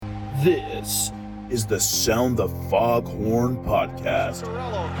This is the Sound the Foghorn Podcast.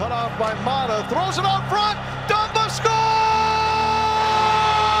 Cut off by Mata, throws it out front, Dumba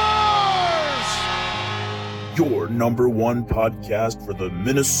scores! Your number one podcast for the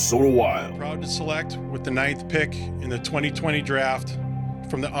Minnesota Wild. Proud to select with the 9th pick in the 2020 draft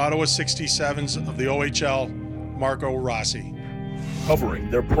from the Ottawa 67s of the OHL, Marco Rossi.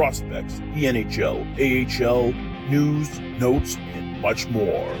 Covering their prospects, the NHL, AHL, news, notes, and much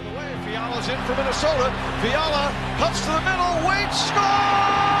more. Fiala's in for Minnesota. Fiala cuts to the middle, waits, scores!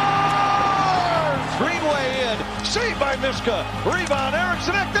 Greenway in, saved by Miska. Rebound,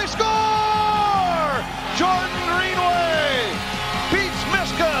 Eriksson, they score! Jordan Greenway beats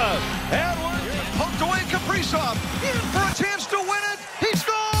Miska. And poked away Kaprizov, in for a chance to win it. He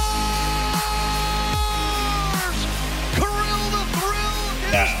scores! Kirill the Thrill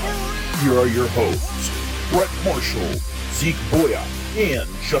is Now, here are your hosts, Brett Marshall, Zeke Boyat, and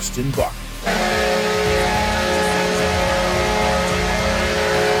Justin Buck.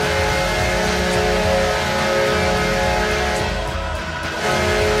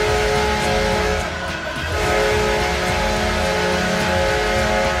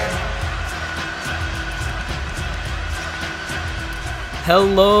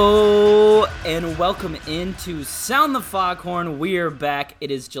 Hello and welcome into Sound the Foghorn. We're back.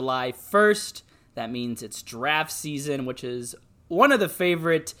 It is July 1st. That means it's draft season, which is one of the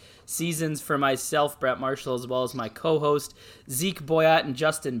favorite seasons for myself, Brett Marshall, as well as my co-host, Zeke Boyat and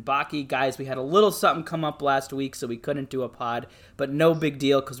Justin Bakke. Guys, we had a little something come up last week, so we couldn't do a pod, but no big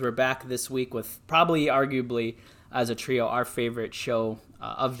deal because we're back this week with probably, arguably, as a trio, our favorite show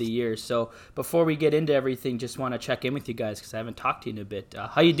of the year. So before we get into everything, just want to check in with you guys because I haven't talked to you in a bit.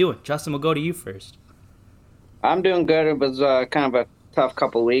 How you doing? Justin, we'll go to you first. I'm doing good. It was kind of a tough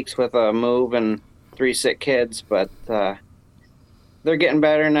couple weeks with a move and 3 sick kids, but they're getting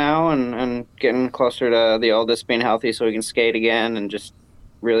better now and getting closer to the oldest being healthy so we can skate again, and just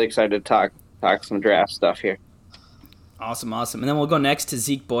really excited to talk some draft stuff here. Awesome. And then we'll go next to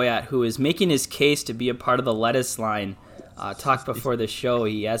Zeke Boyat, who is making his case to be a part of the lettuce line. Talked before the show.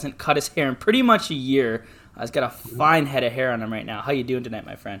 He hasn't cut his hair in pretty much a year. He's got a fine head of hair on him right now. How you doing tonight,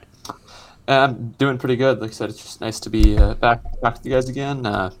 my friend? I'm doing pretty good. Like I said, it's just nice to be back with you guys again.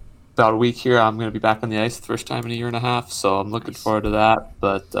 About a week here, I'm going to be back on the ice the first time in a year and a half, so I'm looking forward to that.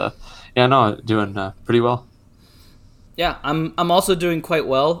 But doing pretty well. Yeah, I'm also doing quite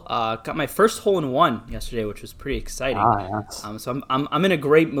well. Got my first hole in one yesterday, which was pretty exciting. Yes. So I'm in a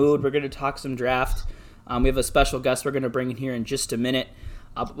great mood. We're going to talk some draft. We have a special guest we're going to bring in here in just a minute.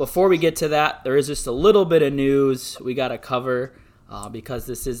 But before we get to that, there is just a little bit of news we got to cover because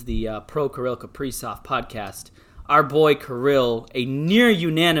this is the Pro Kirill Kaprizov podcast. Our boy Kirill, a near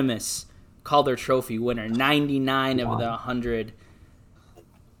unanimous Calder Trophy winner, 99 of the 100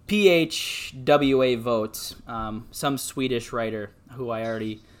 PHWA votes. Some Swedish writer who I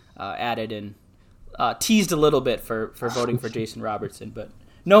already added and teased a little bit for voting for Jason Robertson, but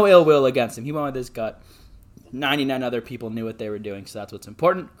no ill will against him. He went with his gut. 99 other people knew what they were doing, so that's what's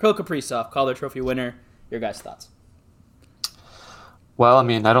important. Kirill Kaprizov, Calder Trophy winner. Your guys' thoughts? Well, I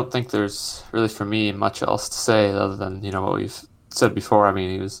mean, I don't think there's really, for me, much else to say other than, what we've said before. I mean,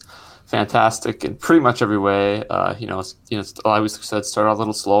 he was fantastic in pretty much every way. I always said started out a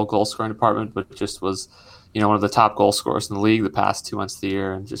little slow goal scoring department, but just was, one of the top goal scorers in the league the past 2 months of the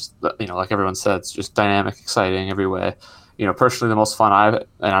year. And just, like everyone said, it's just dynamic, exciting every way. Personally, the most fun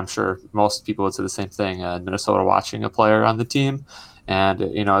and I'm sure most people would say the same thing, in Minnesota watching a player on the team. And,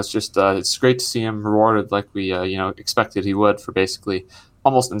 it's just, it's great to see him rewarded like we, expected he would for basically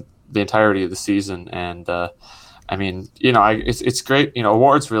almost the entirety of the season. And, it's great,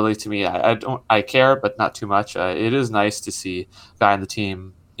 awards really to me. I care, but not too much. It is nice to see a guy on the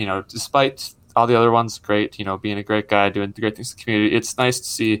team, despite all the other ones, great, being a great guy, doing great things in the community. It's nice to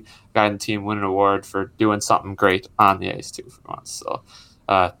see a guy on the team win an award for doing something great on the ice too for once. So,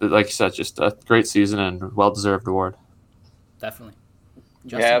 like you said, just a great season and well-deserved award. Definitely.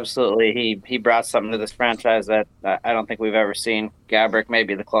 Justin? Yeah, absolutely. He brought something to this franchise that I don't think we've ever seen. Gaborik may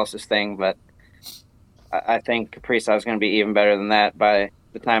be the closest thing, but I think Kaprizov is going to be even better than that by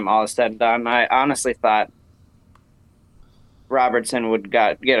the time all is said and done. I honestly thought Robertson would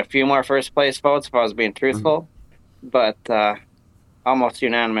get a few more first-place votes if I was being truthful, but almost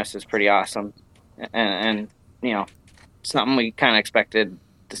unanimous is pretty awesome. And something we kind of expected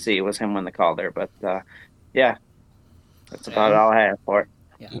to see was him win the Calder, but that's about all I have for it.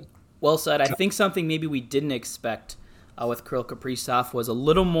 Yeah. Well said. I think something maybe we didn't expect with Kirill Kaprizov was a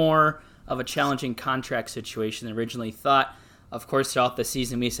little more of a challenging contract situation than originally thought. Of course, throughout the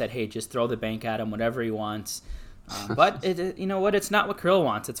season, we said, hey, just throw the bank at him, whatever he wants. But you know what? It's not what Krill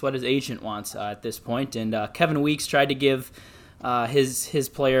wants. It's what his agent wants at this point. And Kevin Weeks tried to give his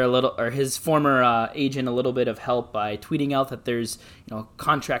player a little, or his former agent a little bit of help by tweeting out that there's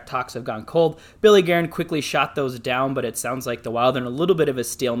contract talks have gone cold. Billy Guerin quickly shot those down, but it sounds like the Wild are in a little bit of a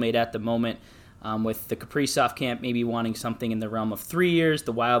stalemate at the moment. With the Kaprizov camp maybe wanting something in the realm of 3 years,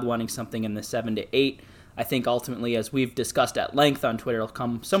 the Wild wanting something in the 7 to 8. I think ultimately, as we've discussed at length on Twitter, it'll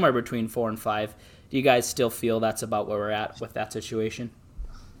come somewhere between 4 and 5. Do you guys still feel that's about where we're at with that situation?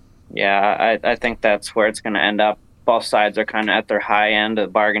 Yeah, I think that's where it's going to end up. Both sides are kind of at their high end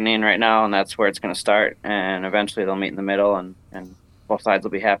of bargaining right now, and that's where it's going to start. And eventually they'll meet in the middle, and both sides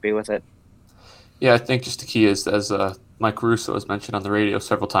will be happy with it. Yeah, I think just the key is, as Mike Russo has mentioned on the radio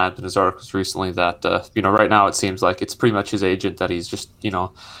several times in his articles recently, that right now it seems like it's pretty much his agent that he's just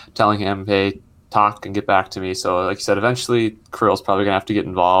telling him, hey, talk and get back to me. So like you said, eventually Krill's probably gonna have to get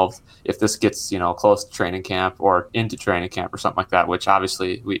involved if this gets close to training camp or into training camp or something like that, which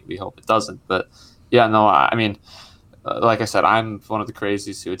obviously we hope it doesn't. But yeah, no, I mean, like I said, I'm one of the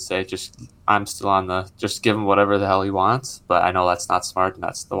crazies who would say I'm still on just give him whatever the hell he wants. But I know that's not smart, and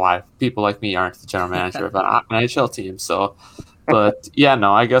that's why people like me aren't the general manager of an NHL team. So, but yeah,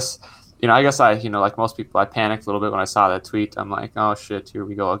 no, I guess like most people, I panicked a little bit when I saw that tweet. I'm like, oh shit, here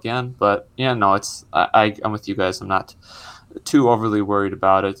we go again. But yeah, no, I'm with you guys. I'm not too overly worried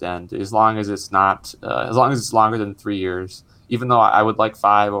about it, and as long as it's longer than 3 years. Even though I would like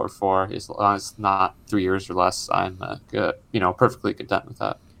 5 or 4, as long as it's not 3 years or less, I'm perfectly content with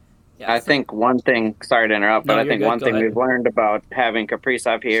that. Yeah, I think one thing, sorry to interrupt, but I think one thing we've learned about having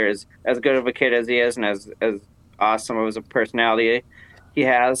Kaprizov here is, as good of a kid as he is and as awesome of a personality he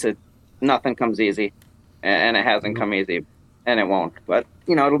has, nothing comes easy. And it hasn't come easy, and it won't. But,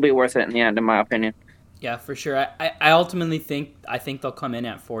 it'll be worth it in the end, in my opinion. Yeah, for sure. I ultimately think they'll come in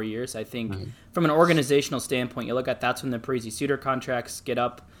at 4 years. I think from an organizational standpoint, you look at that's when the Parise Suter contracts get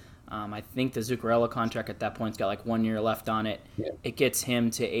up. I think the Zuccarello contract at that point's got like 1 year left on it. Yeah. It gets him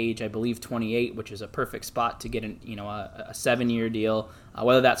to age, I believe, 28, which is a perfect spot to get a 7-year deal.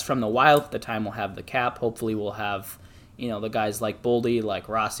 Whether that's from the Wild, at the time we'll have the cap. Hopefully we'll have the guys like Boldy, like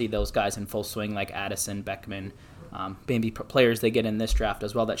Rossi, those guys in full swing, like Addison, Beckman, maybe players they get in this draft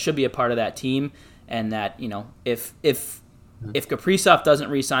as well. That should be a part of that team. And that, if Kaprizov doesn't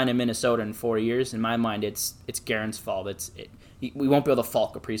re-sign in Minnesota in 4 years, in my mind, it's Guerin's fault. We won't be able to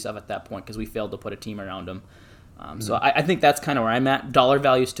fault Kaprizov at that point because we failed to put a team around him. So I think that's kind of where I'm at. Dollar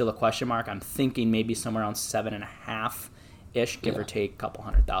value is still a question mark. I'm thinking maybe somewhere around 7.5-ish, give or take a couple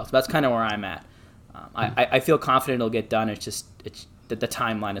 $100,000. That's kind of where I'm at. I feel confident it'll get done. It's the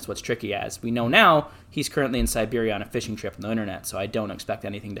timeline is what's tricky. As we know now, he's currently in Siberia on a fishing trip on the internet, so I don't expect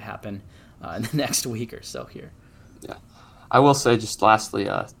anything to happen in the next week or so here. Yeah. I will say just lastly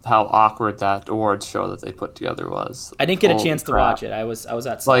how awkward that awards show that they put together was. I didn't get a chance to watch it. I was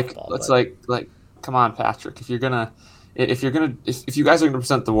at softball. It's like come on, Patrick. If you guys are gonna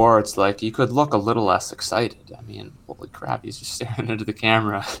present the awards, like you could look a little less excited. I mean, holy crap, he's just staring into the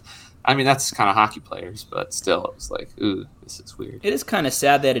camera. I mean, that's kind of hockey players, but still, it was like, ooh, this is weird. It is kind of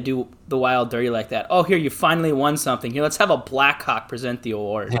sad they had to do the Wild dirty like that. Oh, here, you finally won something. Here, let's have a Blackhawk present the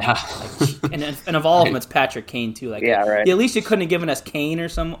award. Yeah. And of all of them, it's Patrick Kane, too. Like, yeah, right. At least you couldn't have given us Kane or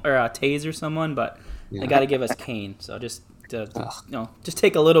Taze or someone, but they got to give us Kane. So just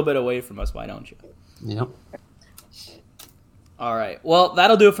take a little bit away from us. Why don't you? Yep. All right. Well,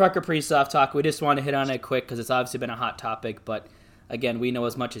 that'll do it for our Kaprizov talk. We just want to hit on it quick because it's obviously been a hot topic, but again, we know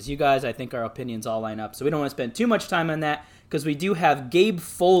as much as you guys. I think our opinions all line up. So we don't want to spend too much time on that because we do have Gabe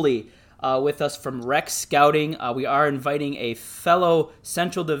Foley with us from Rec Scouting. We are inviting a fellow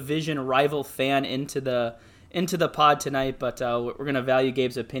Central Division rival fan into the pod tonight, but we're going to value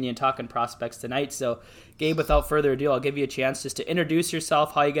Gabe's opinion talking prospects tonight. So, Gabe, without further ado, I'll give you a chance just to introduce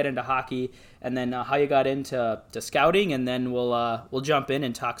yourself, how you get into hockey, and then how you got into scouting, and then we'll jump in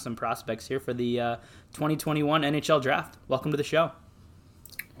and talk some prospects here for the 2021 NHL Draft. Welcome to the show.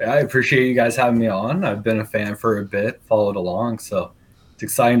 Yeah, I appreciate you guys having me on. I've been a fan for a bit, followed along, so it's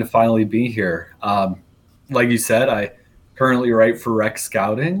exciting to finally be here. Like you said, I currently write for Rec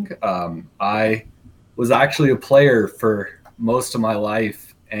Scouting. I was actually a player for most of my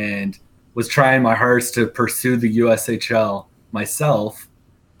life and was trying my hardest to pursue the USHL myself.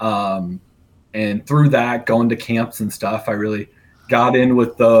 And through that, going to camps and stuff, I really got in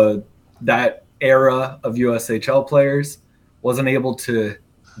with that era of USHL players. Wasn't able to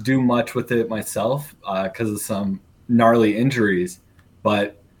do much with it myself because of some gnarly injuries,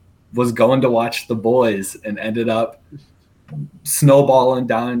 but was going to watch the boys and ended up snowballing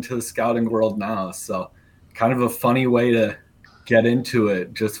down into the scouting world now. So kind of a funny way to get into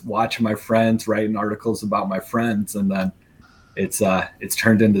it, just watching my friends, writing articles about my friends, and then it's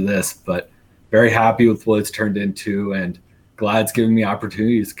turned into this. But very happy with what it's turned into, and glad it's giving me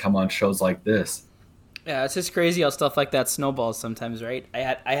opportunities to come on shows like this. Yeah, it's just crazy how stuff like that snowballs sometimes, right? I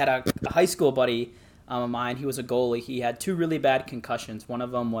had a high school buddy of mine. He was a goalie. He had 2 really bad concussions. One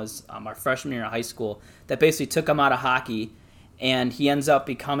of them was our freshman year of high school that basically took him out of hockey, and he ends up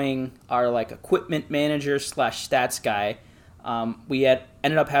becoming our like equipment manager / stats guy. We had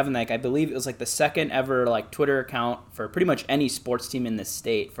ended up having like, I believe it was like the second ever like Twitter account for pretty much any sports team in this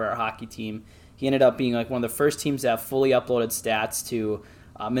state for our hockey team. He ended up being like one of the first teams to have fully uploaded stats to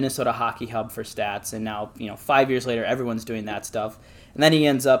Minnesota Hockey Hub for stats, and now 5 years later everyone's doing that stuff. And then he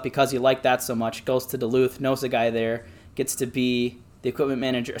ends up, because he liked that so much, goes to Duluth, knows a guy there, gets to be the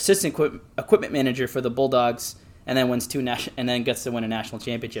assistant equipment manager for the Bulldogs, and then gets to win a national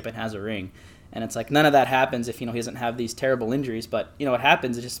championship and has a ring. And it's like none of that happens if he doesn't have these terrible injuries. But it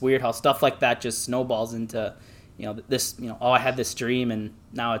happens. It's just weird how stuff like that just snowballs into this. I had this dream and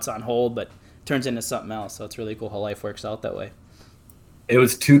now it's on hold, but turns into something else. So it's really cool how life works out that way. It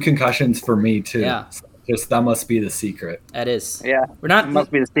was 2 concussions for me too. Yeah. Just that must be the secret. That is. Yeah. It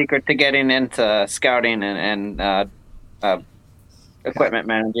must be the secret to getting into scouting and equipment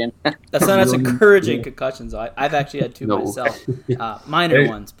managing. That's not as encouraging concussions. I've actually had 2 myself. Minor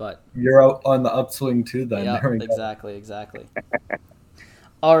ones, but you're out on the upswing too then. Yeah, exactly.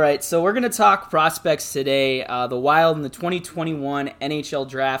 All right, so we're going to talk prospects today. The Wild in the 2021 NHL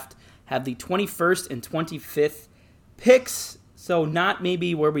Draft have the 21st and 25th picks, so not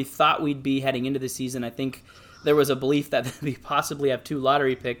maybe where we thought we'd be heading into the season. I think there was a belief that we possibly have 2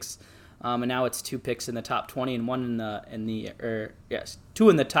 lottery picks, and now it's 2 picks in the top 20 and 1 2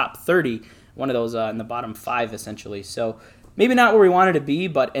 in the top 30. One of those in the bottom 5 essentially. So maybe not where we wanted to be,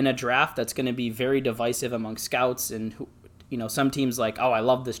 but in a draft that's going to be very divisive among scouts, and some teams like, oh, I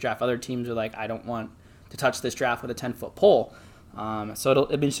love this draft. Other teams are like, I don't want to touch this draft with a 10-foot pole. So it'll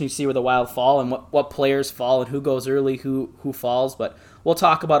be interesting to see where the Wild fall and what players fall and who goes early, who falls. But we'll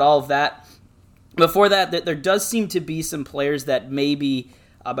talk about all of that. Before that, there does seem to be some players that maybe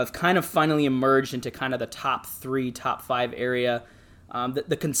have kind of finally emerged into kind of the top 3, top 5 area.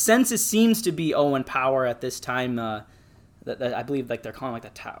 The consensus seems to be Owen Power at this time. That I believe like they're calling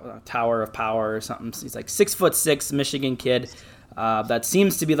like the Tower of Power or something. He's like 6'6" Michigan kid. That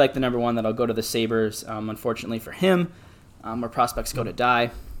seems to be like the number 1 that'll go to the Sabres. Unfortunately for him, where prospects go to die.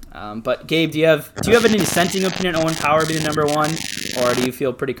 But Gabe, do you have any dissenting opinion on Owen Power being the number 1, or do you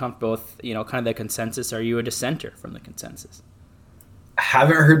feel pretty comfortable with kind of the consensus? Are you a dissenter from the consensus?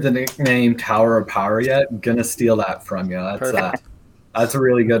 Haven't heard the nickname Tower of Power yet. Gonna steal that from you. That's a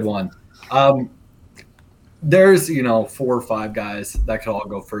really good one. There's 4 or 5 guys that could all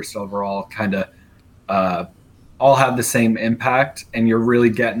go first overall, kind of all have the same impact, and you're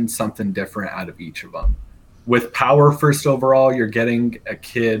really getting something different out of each of them. With Power first overall, you're getting a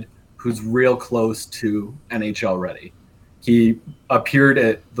kid who's real close to NHL ready. He appeared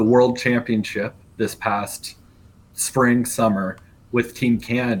at the World Championship this past summer with Team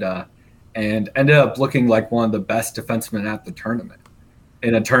Canada and ended up looking like one of the best defensemen at the tournament,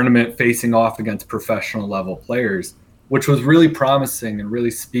 in a tournament facing off against professional level players, which was really promising and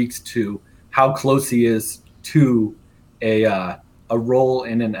really speaks to how close he is to a role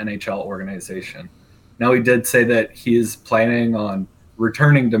in an NHL organization. Now, he did say that he is planning on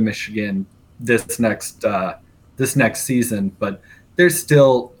returning to Michigan this next season, but there's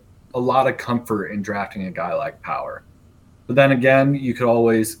still a lot of comfort in drafting a guy like Power. But then again, you could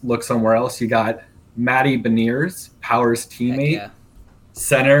always look somewhere else. You got Matty Beniers, Power's teammate,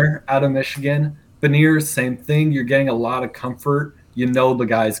 center out of Michigan. Beniers, same thing. You're getting a lot of comfort. You know the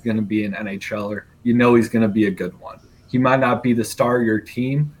guy's going to be an NHLer. You know he's going to be a good one. He might not be the star of your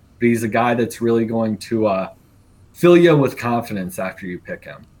team, but he's a guy that's really going to fill you with confidence after you pick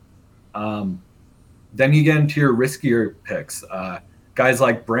him. Then you get into your riskier picks. Guys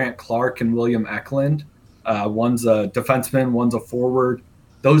like Brant Clark and William Eklund. One's a defenseman, one's a forward.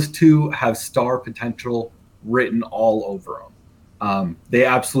 Those 2 have star potential written all over them. They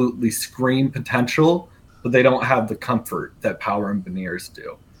absolutely scream potential, but they don't have the comfort that Power and Beniers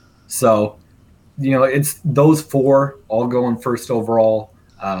do. So, it's those 4 all going first overall.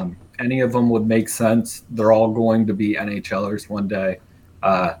 Any of them would make sense. They're all going to be NHLers one day.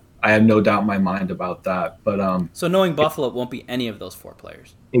 I have no doubt in my mind about that. But so knowing Buffalo, it won't be any of those 4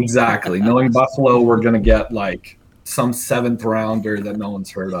 players. Exactly. Knowing Buffalo, we're going to get like some 7th rounder that no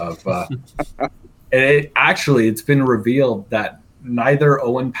one's heard of. It's been revealed that neither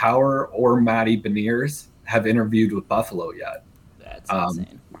Owen Power or Matty Beniers have interviewed with Buffalo yet. That's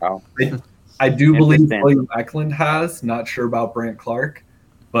insane. Wow. I do believe Interesting. William Eklund has. Not sure about Brant Clark,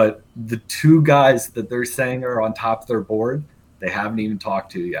 but the two guys that they're saying are on top of their board, they haven't even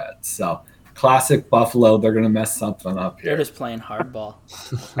talked to yet. So classic Buffalo, they're going to mess something up here. They're just playing hardball.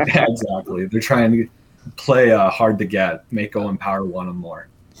 Yeah, exactly. They're trying to play hard to get, make Owen Power want them more.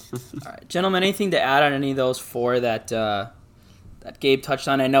 All right, gentlemen, anything to add on any of those four that that Gabe touched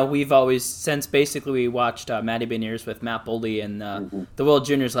on? I know we've always, since basically we watched Matty Beniers with Matt Boldy and the World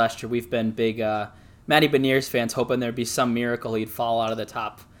Juniors last year, we've been big Matty Beniers fans, hoping there'd be some miracle he'd fall out of the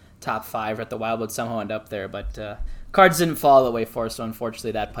top five, or at the Wild would somehow end up there. But cards didn't fall that way for us, so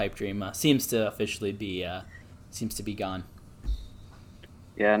unfortunately that pipe dream seems to officially be gone.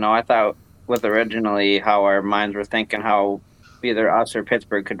 Yeah, no, I thought with originally how our minds were thinking how either us or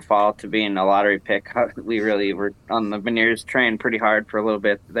Pittsburgh could fall to being a lottery pick. We really were on the Beniers train pretty hard for a little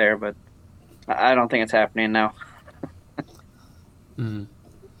bit there, but I don't think it's happening now.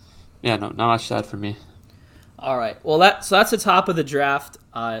 Yeah, no, not much to add for me. All right. Well, that's the top of the draft.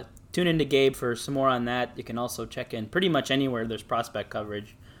 Tune in to Gabe for some more on that. You can also check in pretty much anywhere there's prospect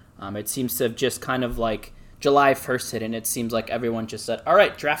coverage. It seems to have just kind of like July 1st hit, and it seems like everyone just said, all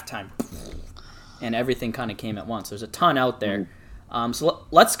right, draft time. And everything kind of came at once. There's a ton out there. So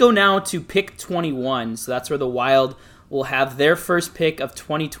let's go now to pick 21. So that's where the Wild will have their first pick of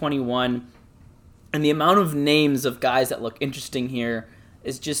 2021. And the amount of names of guys that look interesting here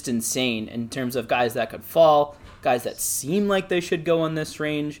is just insane in terms of guys that could fall, guys that seem like they should go in this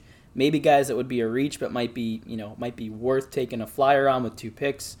range, maybe guys that would be a reach but might be worth taking a flyer on with 2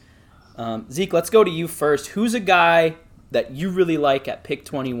 picks. Zeke, let's go to you first. Who's a guy that you really like at pick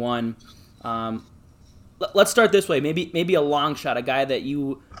 21? Let's start this way. Maybe a long shot, a guy that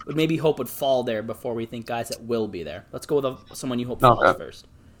you would maybe hope would fall there before we think guys that will be there. Let's go with someone you hope falls first.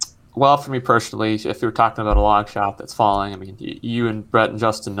 Well, for me personally, if you're talking about a long shot that's falling, I mean, you and Brett and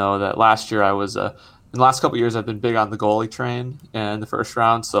Justin know that last year I was, in the last couple of years, I've been big on the goalie train in the first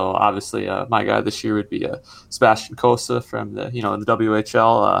round. So obviously, my guy this year would be Sebastian Cossa from the, in the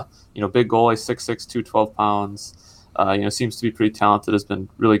WHL. Big goalie, 6'6", 212 pounds. Seems to be pretty talented. Has been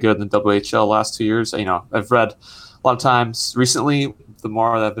really good in the WHL last 2 years. I've read a lot of times recently, the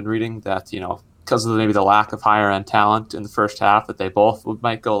more that I've been reading, that because of maybe the lack of higher end talent in the first half, that they both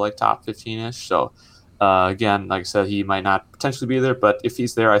might go like top 15ish. So again, like I said, he might not potentially be there, but if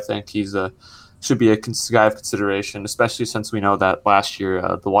he's there, I think he's should be a guy of consideration, especially since we know that last year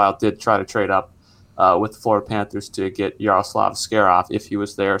the Wild did try to trade up with the Florida Panthers to get Yaroslav Skarov if he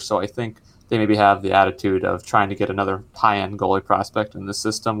was there. So I think they maybe have the attitude of trying to get another high-end goalie prospect in the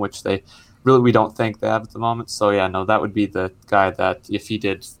system, which we don't think they have at the moment. So yeah, no, that would be the guy that if he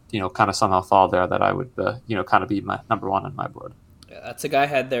did, kind of somehow fall there, that I would, kind of be my number one on my board. Yeah, that's a guy I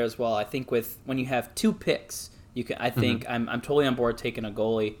had there as well. I think when you have 2 picks, you can. I think I'm totally on board taking a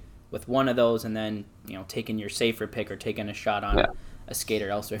goalie with one of those, and then taking your safer pick or taking a shot on a skater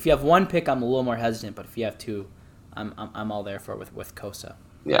elsewhere. If you have 1 pick, I'm a little more hesitant, but if you have 2, I'm all there for it with Cossa.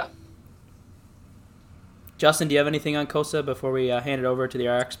 Yeah. Justin, do you have anything on Cossa before we hand it over to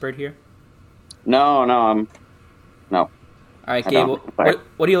our expert here? No. All right, Gabe,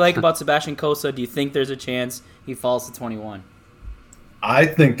 what do you like about Sebastian Cossa? Do you think there's a chance he falls to 21? I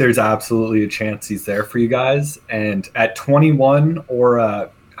think there's absolutely a chance he's there for you guys. And at 21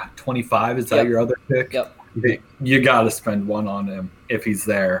 or 25, is that your other pick? Yep. You got to spend 1 on him if he's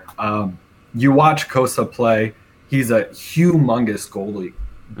there. You watch Cossa play. He's a humongous goalie,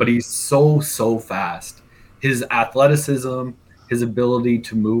 but he's so fast. His athleticism, his ability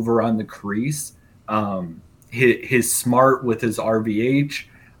to move around the crease, his smart with his RVH,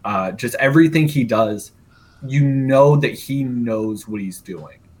 just everything he does, that he knows what he's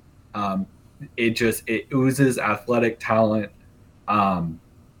doing. It oozes athletic talent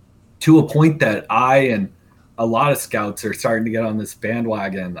to a point that I and a lot of scouts are starting to get on this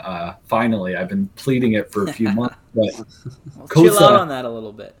bandwagon. Finally, I've been pleading it for a few months, but chill out on that a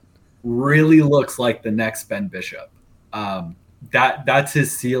little bit. Really looks like the next Ben Bishop. That's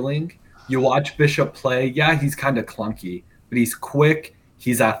his ceiling. You watch Bishop play. Yeah, he's kind of clunky, but he's quick,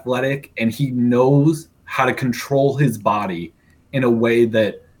 he's athletic, and he knows how to control his body in a way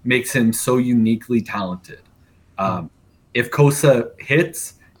that makes him so uniquely talented. If Cossa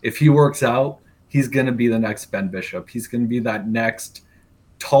hits, if he works out, he's going to be the next Ben Bishop. He's going to be that next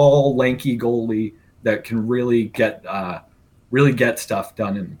tall, lanky goalie that can really get stuff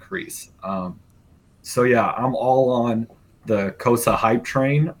done in the crease. So yeah, I'm all on the Cossa hype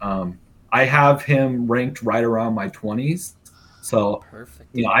train. I have him ranked right around my 20s. So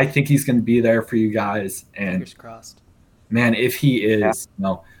perfect. I think he's going to be there for you guys. And fingers crossed. Man, if he is,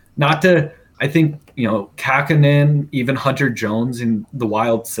 I think, Kakkonen, even Hunter Jones in the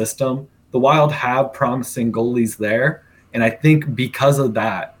Wild system, the Wild have promising goalies there. And I think because of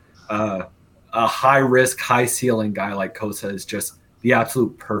that, a high risk, high ceiling guy like Kosa is just the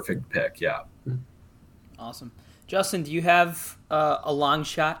absolute perfect pick. Yeah. Awesome. Justin, do you have a long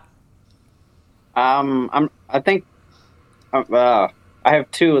shot? I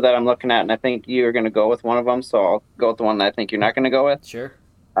have two that I'm looking at, and I think you're going to go with one of them, so I'll go with the one that I think you're not going to go with. Sure.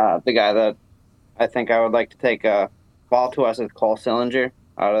 The guy that I think I would like to take a ball to us is Cole Sillinger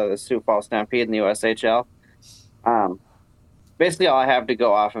out of the Sioux Falls Stampede in the USHL. Basically, all I have to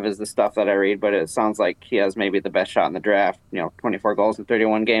go off of is the stuff that I read, but it sounds like he has maybe the best shot in the draft. 24 goals in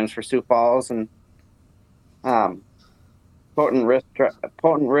 31 games for Sioux Falls, and potent wrist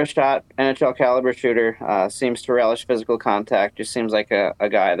shot, NHL caliber shooter. Seems to relish physical contact. Just seems like a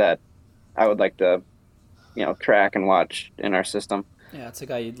guy that I would like to, track and watch in our system. Yeah, it's a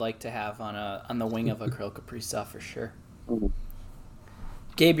guy you'd like to have on the wing of a Kirill Kaprizov for sure. Mm-hmm.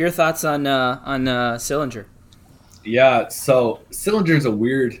 Gabe, your thoughts on Sillinger? Yeah, so Sillinger's a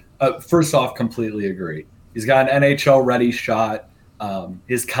weird. First off, completely agree. He's got an NHL ready shot.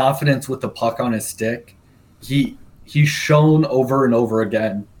 His confidence with the puck on his stick. He's shown over and over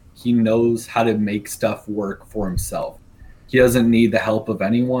again he knows how to make stuff work for himself. He doesn't need the help of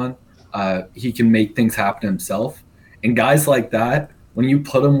anyone. He can make things happen himself. And guys like that, when you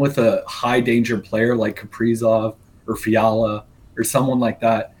put them with a high danger player like Kaprizov or Fiala or someone like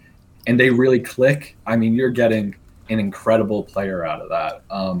that, and they really click, I mean, you're getting an incredible player out of that.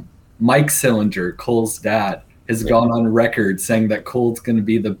 Mike Sillinger, Cole's dad, has gone on record saying that Cole's going to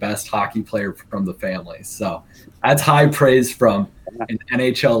be the best hockey player from the family. So that's high praise from an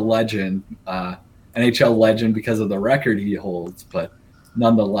NHL legend because of the record he holds, but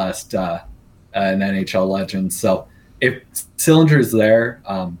nonetheless, an NHL legend. So if Sillinger's there,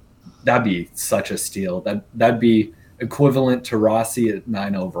 that'd be such a steal. That'd be equivalent to Rossi at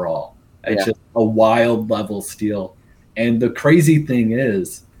 9 overall. It's just a wild level steal. And the crazy thing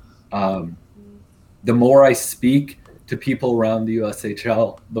is, the more I speak to people around the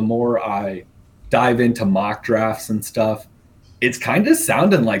USHL, the more I dive into mock drafts and stuff, it's kind of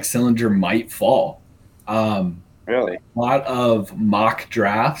sounding like Sillinger might fall. Really? A lot of mock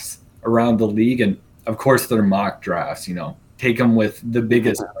drafts around the league, and of course they're mock drafts, take them with the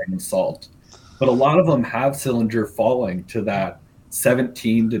biggest grain of salt. But a lot of them have Sillinger falling to that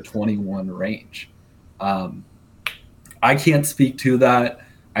 17 to 21 range. I can't speak to that.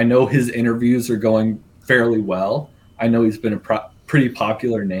 I know his interviews are going fairly well. I know he's been a pretty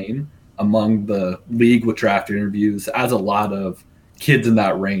popular name among the league with draft interviews, as a lot of kids in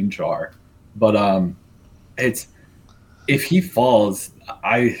that range are. But if he falls,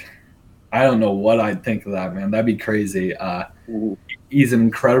 I don't know what I'd think of that, man. That'd be crazy. He's an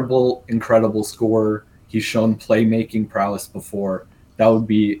incredible scorer. He's shown playmaking prowess before. That would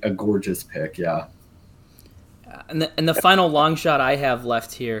be a gorgeous pick, yeah. And the final long shot I have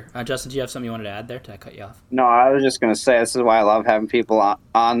left here, Justin, do you have something you wanted to add there? Did I cut you off? No, I was just going to say this is why I love having people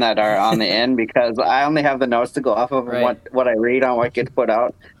on that are on the end, because I only have the notes to go off of what I read on what gets put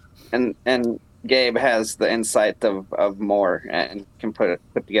out, and Gabe has the insight of more and can put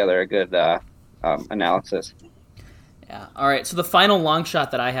together a good analysis. Yeah. All right. So the final long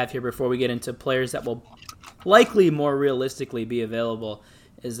shot that I have here before we get into players that will likely more realistically be available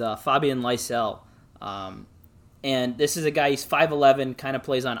is Fabian Lysell. And this is a guy, he's 5'11", kind of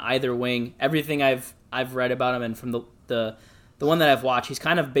plays on either wing. Everything I've read about him and from the one that I've watched, he's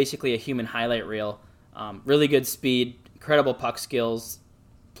kind of basically a human highlight reel. Really good speed, incredible puck skills,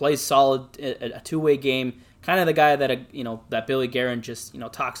 plays solid, a two-way game. Kind of the guy that that Billy Guerin just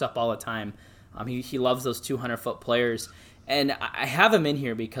talks up all the time. He loves those 200-foot players, and I have him in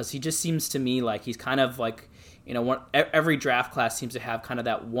here because he just seems to me like he's kind of like every draft class seems to have kind of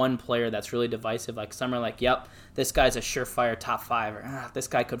that one player that's really divisive. Like some are like, yep, this guy's a surefire top 5, or this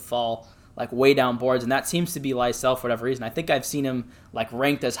guy could fall like way down boards, and that seems to be Lysell for whatever reason. I think I've seen him like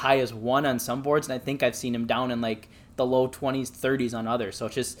ranked as high as 1 on some boards, and I think I've seen him down in like the low 20s, 30s on others. So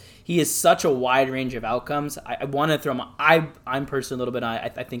it's just he is such a wide range of outcomes. I want to throw him. I'm personally a little bit.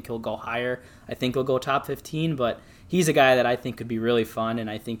 I think he'll go higher. I think he'll go top 15, but he's a guy that I think could be really fun, and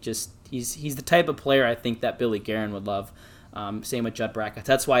I think just he's the type of player I think that Billy Guerin would love. Same with Judd Brackett.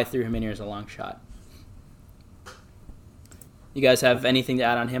 That's why I threw him in here as a long shot. You guys have anything to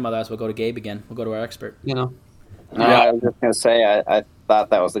add on him? Otherwise, we'll go to Gabe again. We'll go to our expert. No, I was just going to say I thought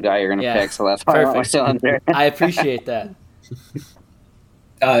that was the guy you're going to pick, so that's why I'm still in there. I appreciate that.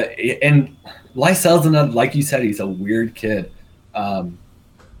 And Lysell's another, like you said, he's a weird kid.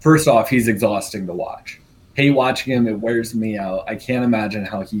 First off, he's exhausting to watch. Hate watching him. It wears me out. I can't imagine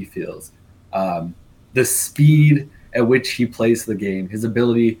how he feels. The speed at which he plays the game, his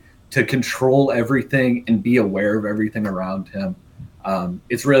ability to control everything and be aware of everything around him.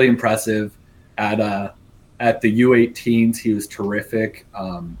 It's really impressive. At the U18s, he was terrific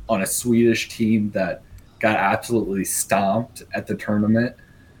on a Swedish team that got absolutely stomped at the tournament.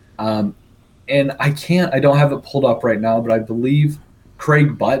 And I don't have it pulled up right now, but I believe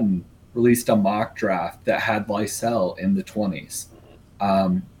Craig Button released a mock draft that had Lysell in the 20s.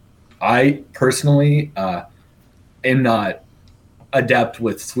 I personally am not adept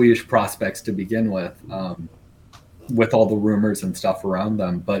with Swedish prospects to begin with all the rumors and stuff around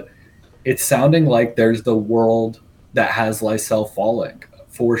them, but it's sounding like there's the world that has Lysell falling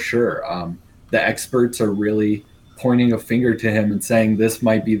for sure. The experts are really pointing a finger to him and saying this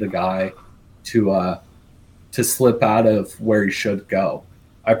might be the guy to slip out of where he should go.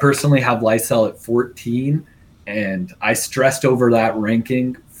 I personally have Lysell at 14, and I stressed over that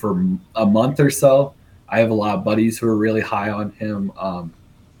ranking for a month or so. I have a lot of buddies who are really high on him.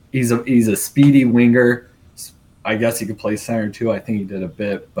 He's a speedy winger. I guess he could play center too. I think he did a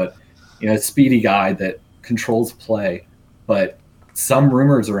bit, but a speedy guy that controls play. But some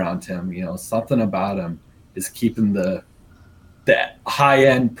rumors around him, something about him is keeping the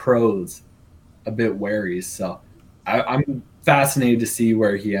high-end pros a bit wary. So I'm fascinated to see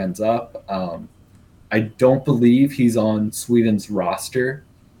where he ends up. I don't believe he's on Sweden's roster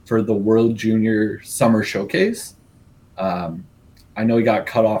for the World Junior Summer Showcase. I know he got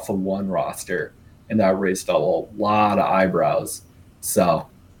cut off of one roster, and that raised a lot of eyebrows. So,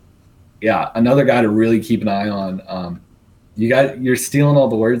 yeah, another guy to really keep an eye on. You're stealing all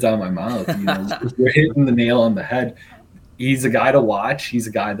the words out of my mouth. You're hitting the nail on the head. He's a guy to watch. He's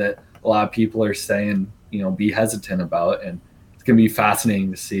a guy that a lot of people are saying, be hesitant about, and it's going to be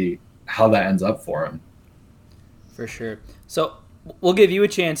fascinating to see how that ends up for him. For sure. So we'll give you a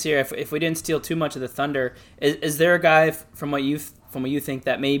chance here. If we didn't steal too much of the thunder, is there a guy from what you think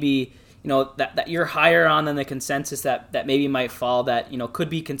that maybe that you're higher on than the consensus that maybe might fall, that could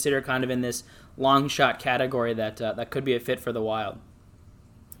be considered kind of in this long shot category that could be a fit for the Wild?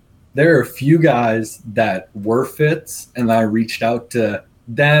 There are a few guys that were fits, and I reached out to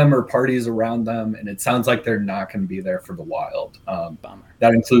them or parties around them, and it sounds like they're not going to be there for the Wild. Bummer.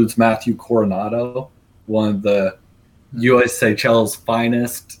 That includes Matthew Coronado, one of the USHL's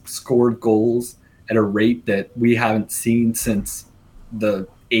finest, scored goals at a rate that we haven't seen since the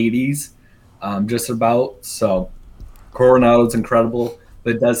 80s, just about. So Coronado's incredible,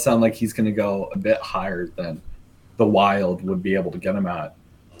 but it does sound like he's going to go a bit higher than the Wild would be able to get him at.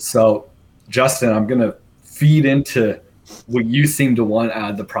 So, Justin, I'm going to feed into what you seem to want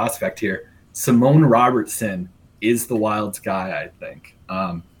out of the prospect here. Simone Robertson is the Wild's guy, I think.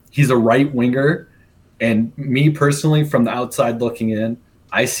 He's a right winger, and me personally, from the outside looking in,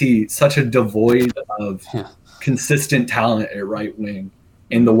 I see such a devoid of consistent talent at right wing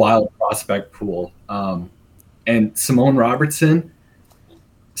in the Wild prospect pool. And Simone Robertson,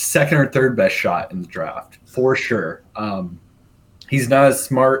 second or third best shot in the draft, for sure. He's not as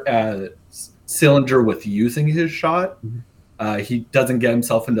smart as Sillinger with using his shot. He doesn't get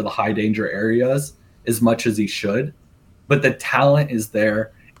himself into the high danger areas as much as he should, but the talent is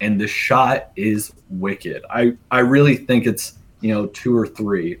there and the shot is wicked. I really think it's 2 or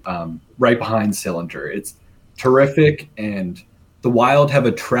 3 right behind Sillinger. It's terrific, and the Wild have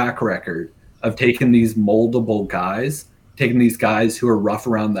a track record of taking these moldable guys, taking these guys who are rough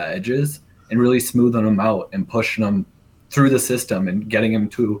around the edges and really smoothing them out and pushing them through the system and getting them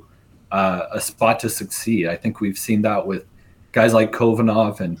to a spot to succeed. I think we've seen that with guys like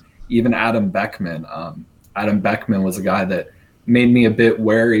Kovanov and even Adam Beckman. Adam Beckman was a guy that made me a bit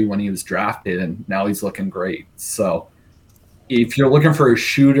wary when he was drafted, and now he's looking great. So if you're looking for a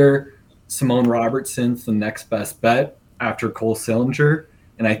shooter, Simone Robertson's the next best bet after Cole Sillinger,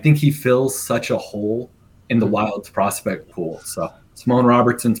 and I think he fills such a hole in the Wild's prospect pool. So Simone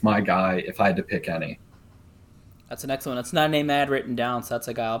Robertson's my guy if I had to pick any. That's an excellent. That's not a name I had written down, so that's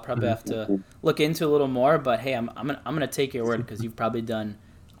a guy I'll probably have to look into a little more. But hey, I'm gonna take your word because you've probably done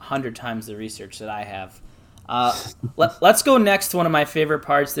 100 times the research that I have. Let's go next to one of my favorite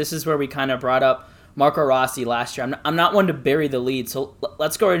parts. This is where we kind of brought up Marco Rossi last year. I'm not one to bury the lead, so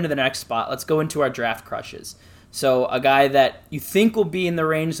let's go into the next spot. Let's go into our draft crushes. So a guy that you think will be in the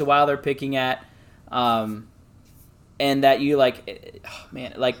range the Wild are picking at, and that you like,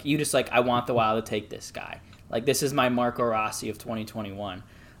 man, like you just like, I want the Wild to take this guy. Like, this is my Marco Rossi of 2021.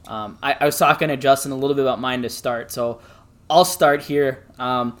 I was talking to Justin a little bit about mine to start, so I'll start here.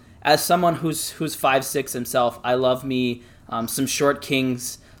 As someone who's 5'6" himself, I love me some short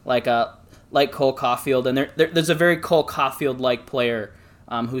kings like Cole Caulfield, and there's a very Cole Caulfield-like player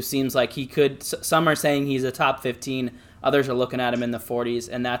who seems like he could. Some are saying he's a top 15 Others are looking at him in the 40s,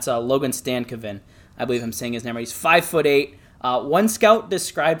 and that's Logan Stankoven. I believe I'm saying his name right. He's 5'8". One scout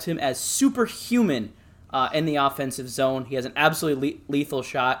described him as superhuman in the offensive zone. He has an absolutely lethal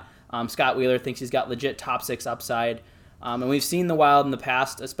shot. Scott Wheeler thinks he's got legit top 6 upside. And we've seen the Wild in the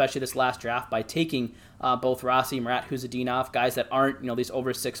past, especially this last draft, by taking both Rossi, Murat Huzadinov, guys that aren't these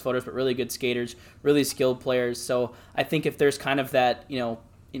over 6-footers, but really good skaters, really skilled players. So I think if there's kind of that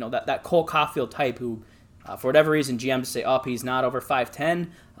that Cole Caulfield type who, for whatever reason, GMs say, he's not over 5'10",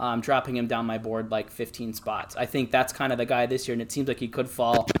 dropping him down my board like 15 spots. I think that's kind of the guy this year, and it seems like he could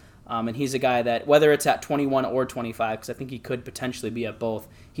fall. And he's a guy that, whether it's at 21 or 25, because I think he could potentially be at both,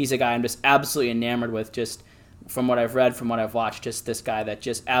 he's a guy I'm just absolutely enamored with, just from what I've read, from what I've watched, just this guy that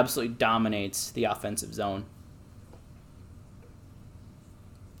just absolutely dominates the offensive zone.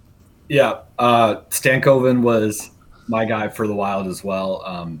 Yeah, Stankoven was my guy for the Wild as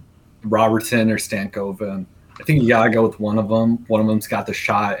well. Robertson or Stankoven. I think you got to go with one of them. One of them's got the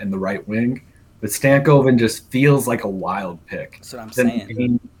shot in the right wing. But Stankoven just feels like a Wild pick. That's what I'm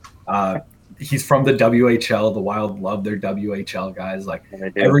saying. He's from the WHL. The Wild love their WHL guys. Like,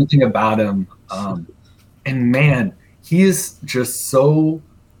 everything about him. And, man, he is just so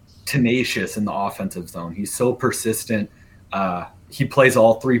tenacious in the offensive zone. He's so persistent. He plays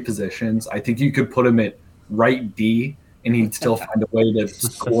all 3 positions. I think you could put him at right D, and he'd still find a way to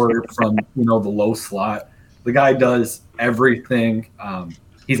score from the low slot. The guy does everything.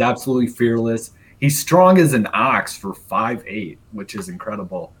 He's absolutely fearless. He's strong as an ox for 5'8", which is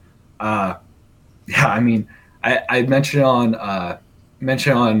incredible. I mentioned on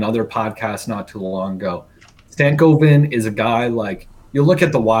another podcast not too long ago, Stankoven is a guy, like, you look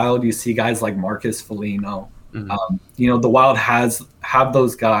at the Wild, you see guys like Marcus Foligno. Mm-hmm. The Wild have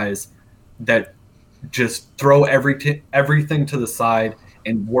those guys that just throw everything to the side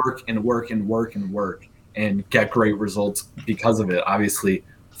and work and get great results because of it. Obviously,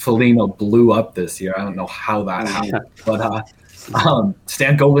 Foligno blew up this year. I don't know how that happened, but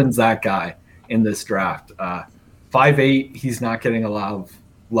Stankoven's that guy in this draft. 5'8", he's not getting a lot of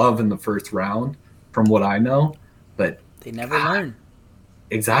love in the first round, from what I know. But they never learn.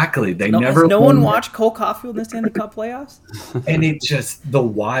 Exactly, has no one watched Cole Caulfield in the Stanley Cup playoffs? And it just, the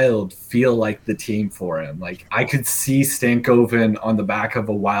Wild feel like the team for him. Like, I could see Stankoven on the back of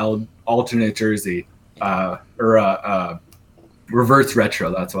a Wild alternate jersey, or a reverse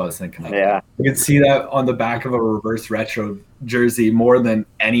retro. That's what I was thinking of. Yeah, I could see that on the back of a reverse retro jersey more than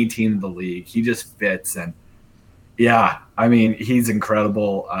any team in the league. He just fits, and he's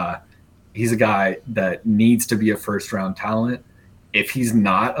incredible. He's a guy that needs to be a first-round talent. If he's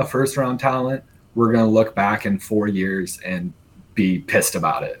not a first-round talent, we're going to look back in 4 years and be pissed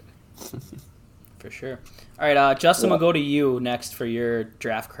about it. For sure. All right, Justin, we'll go to you next for your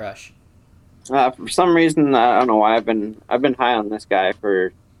draft crush. For some reason, I don't know why, I've been high on this guy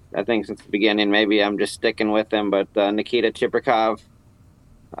for, I think, since the beginning. Maybe I'm just sticking with him, but Nikita Chibrikov,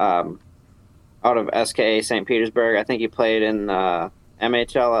 out of SKA St. Petersburg. I think he played in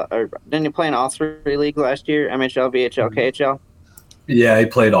MHL, or didn't he play in all 3 leagues last year? MHL, VHL, KHL? Yeah, he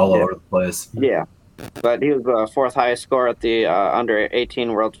played all over the place. Yeah, but he was the 4th highest scorer at the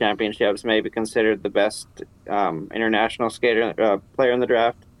under-18 World Championships, maybe considered the best international skater player in the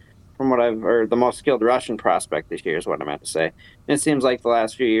draft. From what I've heard, the most skilled Russian prospect this year is what I meant to say. And it seems like the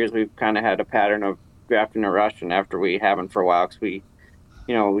last few years we've kind of had a pattern of drafting a Russian after we haven't for a while, because we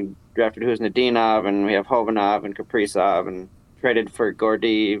drafted Kuznetsov, and we have Hovanov and Kaprizov, and traded for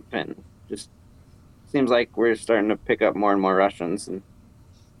Gordeev, and just seems like we're starting to pick up more and more Russians. And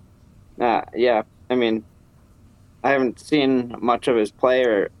I haven't seen much of his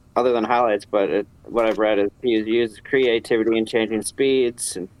play other than highlights, but what I've read is he's used creativity in changing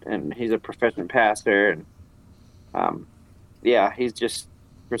speeds, and he's a proficient passer, and he's just,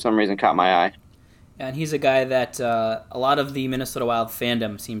 for some reason, caught my eye. And he's a guy that a lot of the Minnesota Wild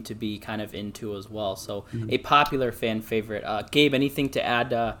fandom seem to be kind of into as well. So a popular fan favorite. Gabe, anything to add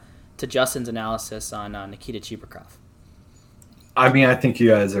to Justin's analysis on Nikita Chibrikov? I think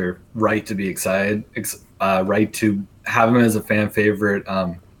you guys are right to be excited, right to have him as a fan favorite.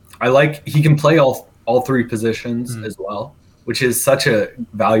 He can play all 3 positions as well, which is such a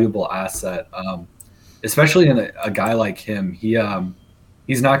valuable asset, especially in a guy like him.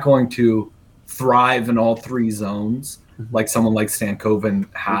 He's not going to thrive in all 3 zones like someone like Stankoven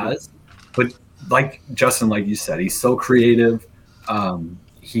has, but like Justin, like you said, he's so creative.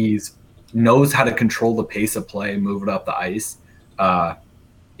 He's knows how to control the pace of play, move it up the ice.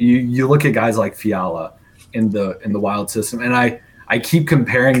 You look at guys like Fiala in the Wild system, and I keep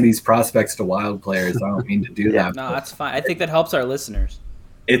comparing these prospects to Wild players. I don't mean to do that. No, that's fine. I think that helps our listeners.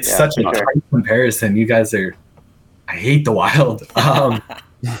 It's such a tight comparison. You guys hate the Wild.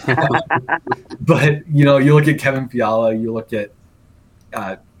 But, you look at Kevin Fiala, you look at,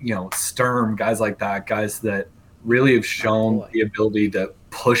 Sturm, guys like that, guys that really have shown the ability to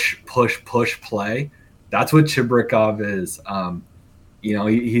push play. That's what Chibrikov is.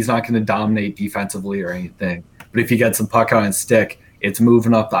 He's not going to dominate defensively or anything. But if he gets some puck on his stick, it's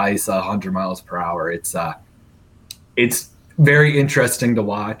moving up the ice 100 miles per hour. It's very interesting to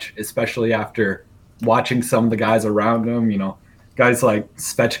watch, especially after watching some of the guys around him, guys like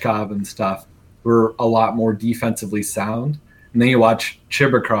Svechkov and stuff, who are a lot more defensively sound. And then you watch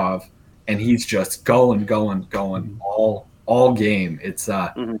Chibrikov, and he's just going all game. It's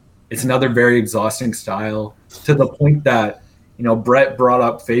another very exhausting style, to the point that, Brett brought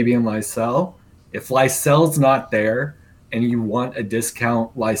up Fabian Lysell. If Lysel's not there and you want a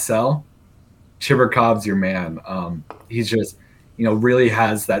discount Lysell, Chibrikov's your man. He's just, really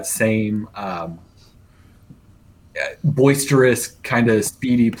has that same boisterous kind of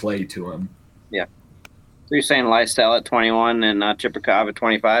speedy play to him. Yeah. So you're saying Lysell at 21 and Chibrikov at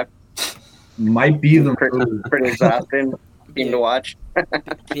 25? Might be the pretty exhausting team to watch.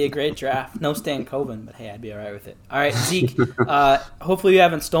 Be a great draft. No Stan Coven, but hey, I'd be all right with it. All right, Zeke, hopefully you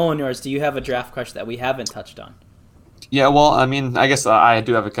haven't stolen yours. Do you have a draft question that we haven't touched on? Yeah, well, I mean, I guess I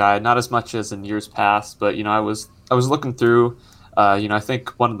do have a guide, not as much as in years past, but, I was looking through, I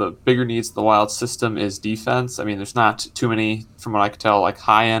think one of the bigger needs of the Wild system is defense. I mean, there's not too many, from what I can tell, like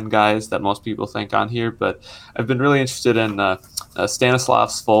high-end guys that most people think on here, but I've been really interested in Stanislav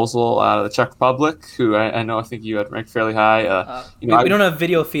Svozil out of the Czech Republic, who I think you had ranked fairly high. We don't have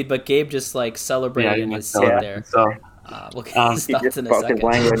video feed, but Gabe just celebrated in his seat there. So, we'll get his thoughts in a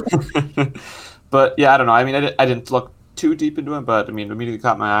second. But yeah, I don't know. I mean, I didn't look too deep into him, but I mean, immediately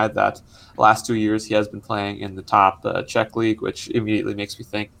caught my eye that last 2 years he has been playing in the top Czech league, which immediately makes me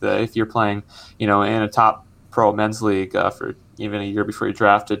think that if you're playing, in a top pro men's league for even a year before you're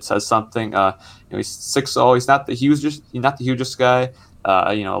drafted, says something. He's 6'0". He's not the hugest guy.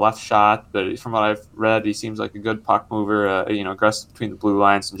 A left shot, but from what I've read, he seems like a good puck mover. Aggressive between the blue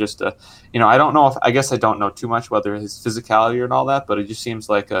lines, and just I don't know I don't know too much whether his physicality and all that, but it just seems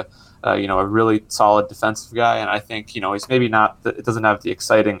like a really solid defensive guy. And I think he's maybe not. It doesn't have the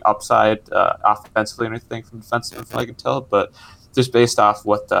exciting upside offensively or anything from defensemen, from what I can tell, but just based off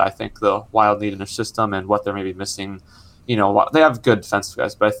what I think the Wild need in their system and what they're maybe missing. They have good defensive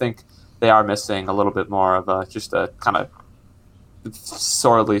guys, but I think they are missing a little bit more of just a kind of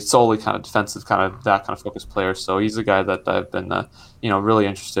solely kind of defensive, kind of that kind of focused player. So he's a guy that I've been really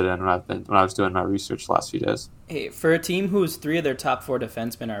interested in when I was doing my research the last few days. Hey, for a team whose 3 of their top 4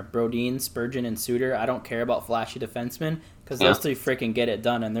 defensemen are Brodin, Spurgeon, and Suter, I don't care about flashy defensemen because those 3 freaking get it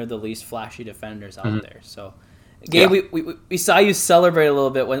done, and they're the least flashy defenders out there. So, Gabe, we saw you celebrate a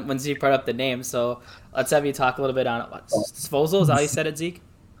little bit when Zeke brought up the name. So let's have you talk a little bit on it. Svozil, is that how you said it, Zeke?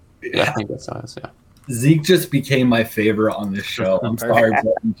 Yeah, I think that's how it is. Yeah. Zeke just became my favorite on this show. I'm sorry,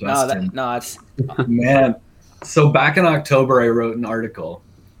 Justin. It's man. So back in October, I wrote an article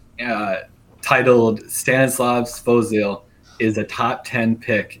titled "Stanislav Svozil is a top 10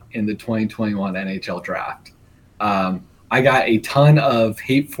 pick in the 2021 NHL draft." I got a ton of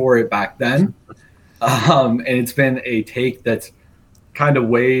hate for it back then, and it's been a take that's kind of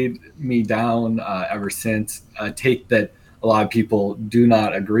weighed me down ever since. A take that a lot of people do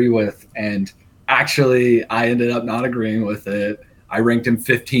not agree with, and actually, I ended up not agreeing with it. I ranked him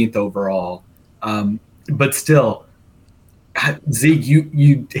 15th overall. But still, Zeke,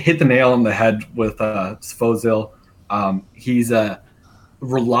 you hit the nail on the head with Svozil. He's a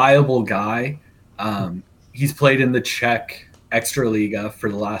reliable guy. He's played in the Czech Extraliga for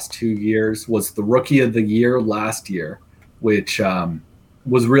the last 2 years, was the Rookie of the Year last year, which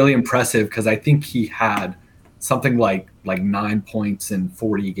was really impressive because I think he had something like 9 points in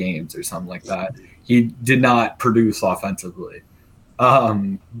 40 games or something like that. He did not produce offensively.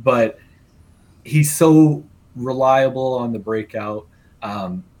 But he's so reliable on the breakout.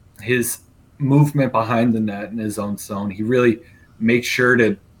 His movement behind the net in his own zone, he really makes sure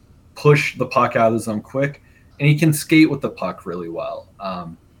to push the puck out of the zone quick, and he can skate with the puck really well.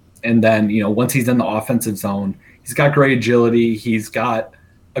 And then, once he's in the offensive zone, he's got great agility. He's got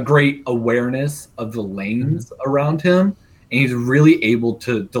a great awareness of the lanes around him, and he's really able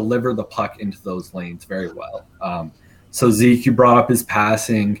to deliver the puck into those lanes very well. So Zeke, you brought up his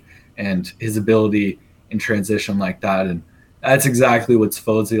passing and his ability in transition like that, and that's exactly what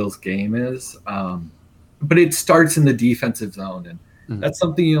Svozil's game is. But it starts in the defensive zone, and that's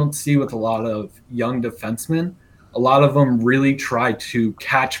something you don't see with a lot of young defensemen. A lot of them really try to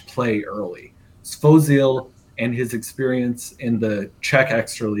catch play early. Svozil and his experience in the Czech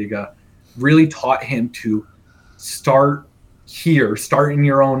Extraliga really taught him to start here, start in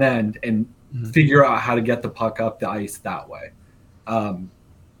your own end, and figure out how to get the puck up the ice that way.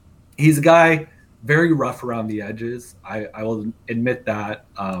 He's a guy very rough around the edges. I will admit that.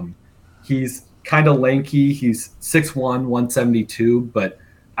 He's kind of lanky. He's 6'1", 172, but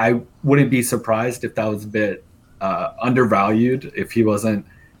I wouldn't be surprised if that was a bit undervalued, if he wasn't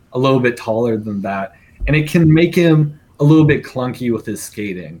a little bit taller than that. And it can make him a little bit clunky with his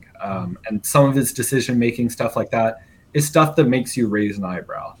skating. And some of his decision-making, stuff like that, is stuff that makes you raise an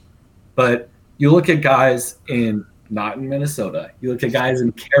eyebrow. But you look at guys not in Minnesota, you look at guys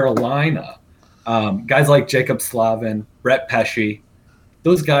in Carolina, guys like Jacob Slavin, Brett Pesce,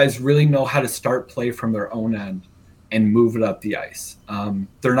 those guys really know how to start play from their own end and move it up the ice.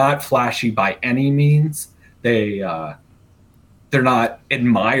 They're not flashy by any means. They're not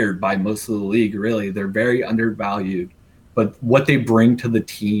admired by most of the league, really. They're very undervalued. But what they bring to the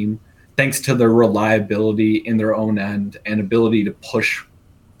team, thanks to their reliability in their own end and ability to push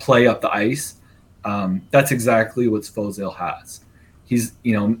play up the ice, that's exactly what Svozil has. He's,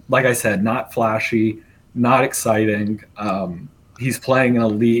 like I said, not flashy, not exciting. He's playing in a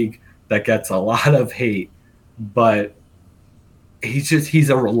league that gets a lot of hate, but he's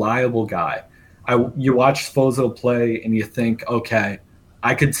a reliable guy. You watch Svozil play and you think, okay,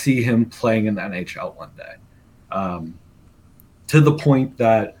 I could see him playing in the NHL one day. To the point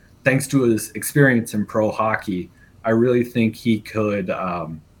that, thanks to his experience in pro hockey, I really think he could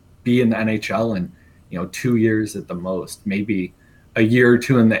be in the NHL in 2 years at the most, maybe a year or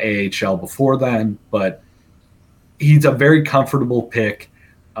two in the AHL before then. But he's a very comfortable pick.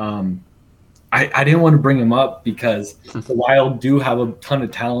 I didn't want to bring him up because the Wild do have a ton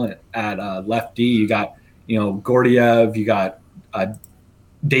of talent at left D. You got Gordiev, you got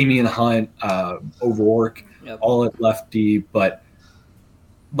Damian Hunt, O'Rourke, all at left D. But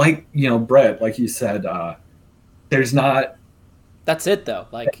Brett, like you said, there's not. That's it though.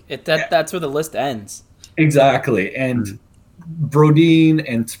 That's where the list ends. Exactly, and Brodin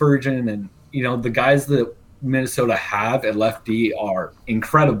and Spurgeon and the guys that Minnesota have at left D are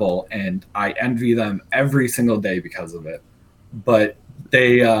incredible, and I envy them every single day because of it. But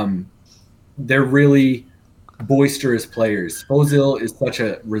they're really boisterous players. Svozil is such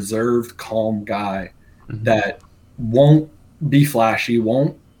a reserved, calm guy that won't be flashy,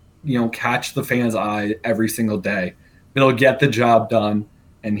 won't catch the fans' eye every single day. But he'll get the job done,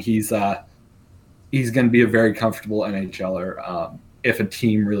 and he's going to be a very comfortable NHLer if a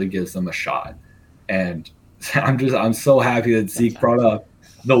team really gives them a shot. And I'm so happy that Zeke brought up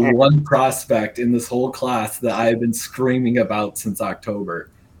the one prospect in this whole class that I have been screaming about since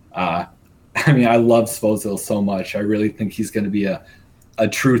October. I love Svozil so much. I really think he's going to be a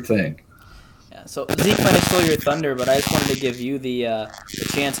true thing. Yeah, so Zeke might have stole your thunder, but I just wanted to give you the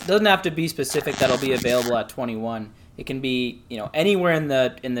chance. It doesn't have to be specific that'll be available at 21. It can be anywhere in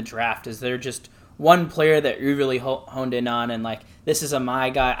the draft. Is there just one player that you really honed in on and this is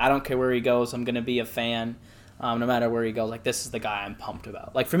my guy? I don't care where he goes. I'm going to be a fan. No matter where he goes, this is the guy I'm pumped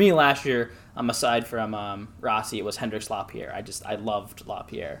about. For me last year, aside from Rossi, it was Hendrix Lapierre. I loved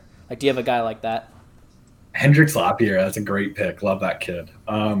Lapierre. Do you have a guy like that? Hendrix Lapierre, that's a great pick. Love that kid.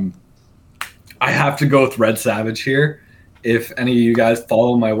 I have to go with Red Savage here. If any of you guys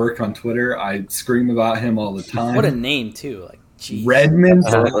follow my work on Twitter, I scream about him all the time. What a name, too. Geez. Redmond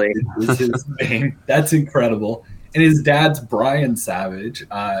is his name. That's incredible. And his dad's Brian Savage,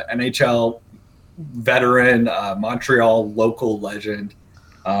 NHL veteran, Montreal local legend.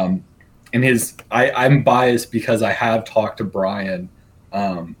 And I'm biased because I have talked to Brian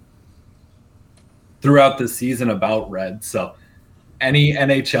throughout the season about Red. So any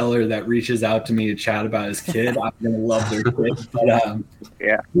NHLer that reaches out to me to chat about his kid, I'm going to love their kid.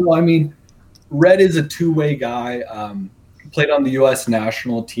 But, Red is a two-way guy. Played on the U.S.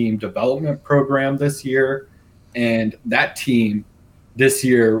 national team development program this year. And that team this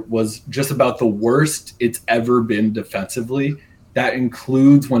year was just about the worst it's ever been defensively. That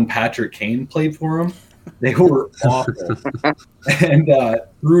includes when Patrick Kane played for him. They were awful. And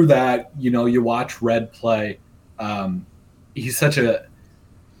through that, you watch Red play. He's such a,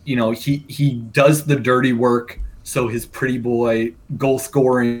 he does the dirty work so his pretty boy,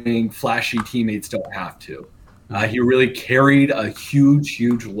 goal-scoring, flashy teammates don't have to. He really carried a huge,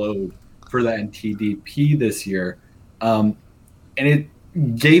 huge load for the NTDP this year. And it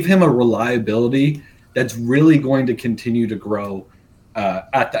gave him a reliability that's really going to continue to grow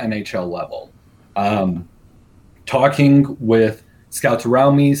at the NHL level. Talking with scouts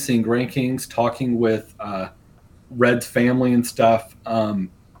around me, seeing rankings, talking with Red's family and stuff. I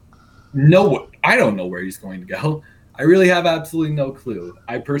don't know where he's going to go. I really have absolutely no clue.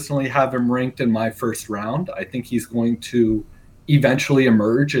 I personally have him ranked in my first round. I think he's going to eventually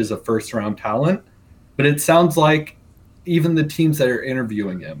emerge as a first-round talent, but it sounds like even the teams that are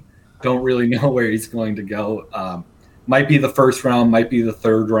interviewing him don't really know where he's going to go. Might be the first round, might be the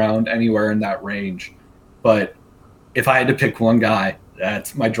third round, anywhere in that range. But if I had to pick one guy,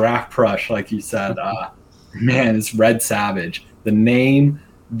 that's my draft crush, like you said. Man, it's Red Savage. The name,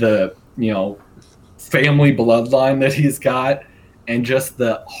 the family bloodline that he's got, and just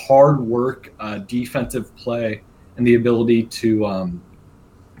the hard work, defensive play, and the ability to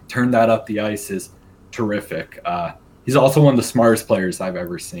turn that up the ice is terrific. He's also one of the smartest players I've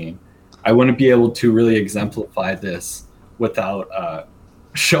ever seen. I wouldn't be able to really exemplify this without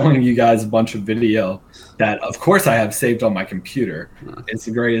showing you guys a bunch of video that, of course, I have saved on my computer. It's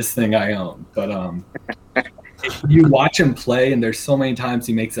the greatest thing I own. But you watch him play, and there's so many times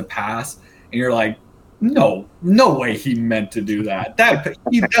he makes a pass, and you're like, no way he meant to do that. That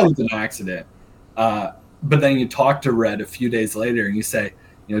was an accident. But then you talk to Red a few days later, and you say,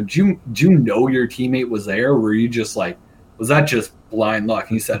 do you know your teammate was there? Or were you just like, was that just blind luck?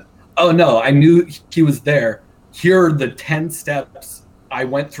 And he said, oh, no, I knew he was there. Here are the 10 steps I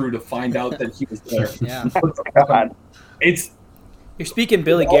went through to find out that he was there. Yeah. God. You're speaking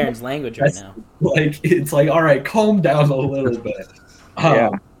Billy Guerin's language right now. It's like, all right, calm down a little bit.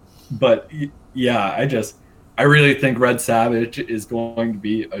 But yeah, I really think Red Savage is going to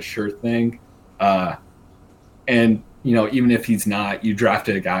be a sure thing. And even if he's not, you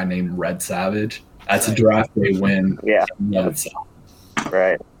drafted a guy named Red Savage. That's a draft day win. Yeah.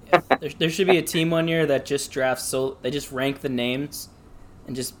 Right. Yeah. There should be a team one year that just drafts, so they just rank the names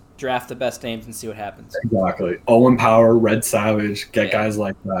and just draft the best names and see what happens. Exactly. Owen Power, Red Savage, get guys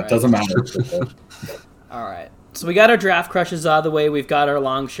like that. Right. Doesn't matter. All right. So we got our draft crushes out of the way. We've got our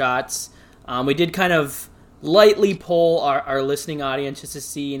long shots. We did kind of lightly poll our listening audience just to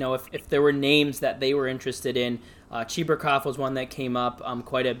see, if there were names that they were interested in. Cheeberkoff was one that came up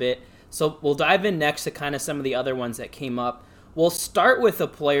quite a bit. So we'll dive in next to kind of some of the other ones that came up. We'll start with a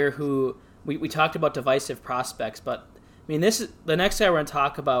player who we talked about divisive prospects, but I mean, the next guy we're going to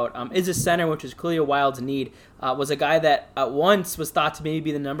talk about is a center, which is clearly a Wild's need. Was a guy that at once was thought to maybe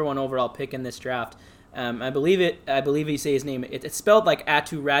be the number one overall pick in this draft. I believe you say his name. It's spelled like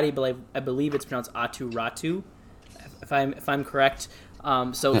Atu Rati, but I believe it's pronounced Atu Ratu, if I'm correct.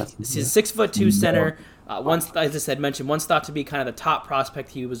 So he's a 6'2" center. Once, as I said, once thought to be kind of the top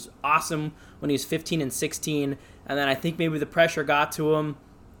prospect. He was awesome when he was 15 and 16, and then I think maybe the pressure got to him,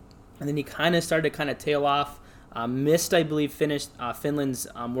 and then he kind of started to tail off. Finished Finland's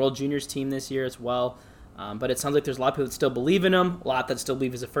World Juniors team this year as well. But it sounds like there's a lot of people that still believe in him, a lot that still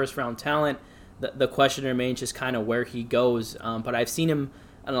believe he's a first-round talent. The question remains just kind of where he goes. But I've seen him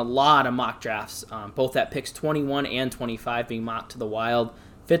in a lot of mock drafts, both at picks 21 and 25 being mocked to the Wild.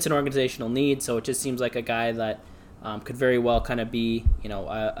 Fits an organizational need, so it just seems like a guy that could very well kind of be,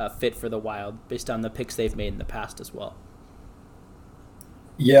 a fit for the Wild based on the picks they've made in the past as well.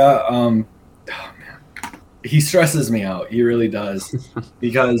 Yeah, man. He stresses me out. He really does.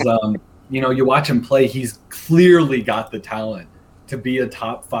 Because, you watch him play, he's clearly got the talent to be a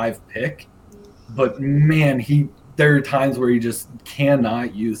top 5 pick. But, man, there are times where he just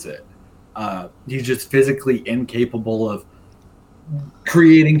cannot use it. He's just physically incapable of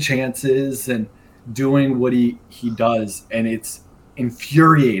creating chances and doing what he does. And it's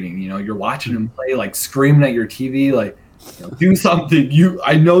infuriating. You're watching him play, like screaming at your TV, like, do something.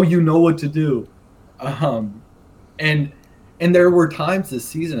 I know you know what to do. And there were times this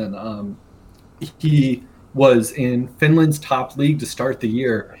season he was in Finland's top league to start the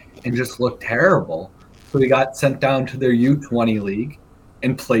year and just looked terrible. So he got sent down to their U20 league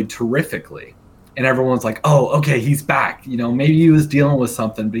and played terrifically. And everyone's like, oh, okay, he's back. Maybe he was dealing with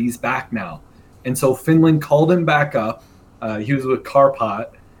something, but he's back now. And so Finland called him back up. He was with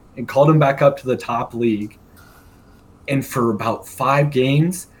Karpat and called him back up to the top league. And for about 5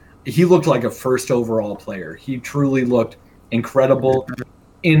 games, he looked like a first overall player. He truly looked incredible.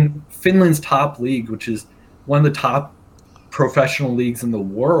 In Finland's top league, which is one of the top professional leagues in the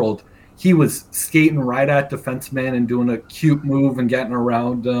world, he was skating right at defensemen and doing a cute move and getting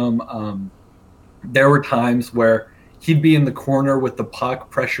around them. There were times where he'd be in the corner with the puck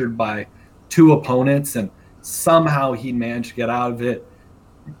pressured by 2 opponents, and somehow he'd manage to get out of it,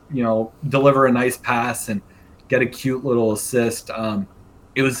 deliver a nice pass and get a cute little assist.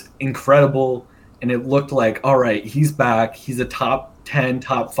 It was incredible, and it looked like, all right, he's back. He's a top 10,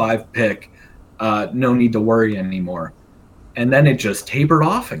 top 5 pick. No need to worry anymore. And then it just tapered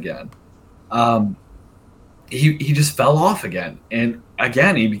off again. He just fell off again. And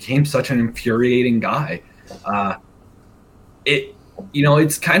again, he became such an infuriating guy.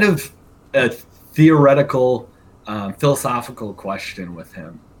 it's kind of a theoretical, philosophical question with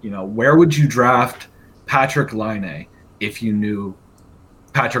him. Where would you draft Patrik Laine if you knew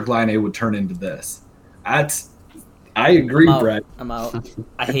Patrik Laine would turn into this? I agree, Brett. I'm out.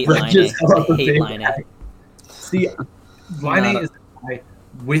 I hate Laine. I hate Laine. See, Laine is a guy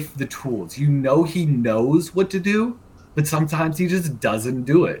with the tools. He knows what to do, but sometimes he just doesn't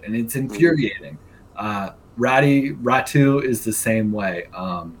do it, and it's infuriating. Ratu is the same way.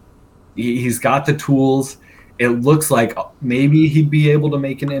 He's got the tools. It looks like maybe he'd be able to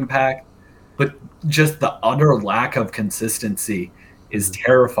make an impact, but just the utter lack of consistency is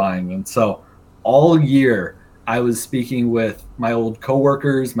terrifying. And so all year I was speaking with my old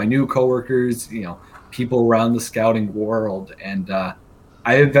coworkers, my new coworkers, people around the scouting world. And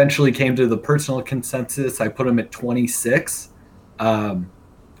I eventually came to the personal consensus. I put him at 26.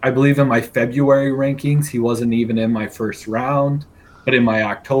 I believe in my February rankings, he wasn't even in my first round. But in my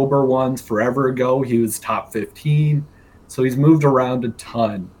October ones forever ago, he was top 15. So he's moved around a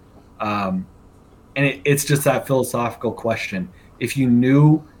ton. And it's just that philosophical question. If you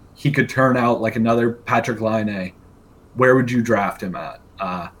knew he could turn out like another Patrik Laine, where would you draft him at?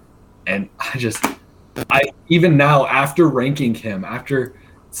 And I even now, after ranking him, after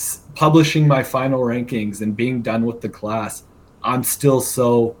publishing my final rankings and being done with the class, I'm still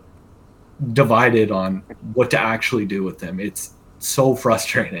so divided on what to actually do with him. It's so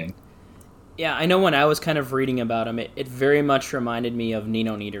frustrating. Yeah, I know when I was kind of reading about him, it very much reminded me of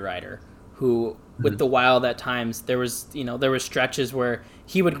Nino Niederreiter, who with the Wild at times there was stretches where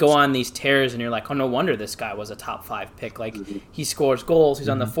he would go on these tears and you're like, oh, no wonder this guy was a top 5 pick. Like he scores goals, he's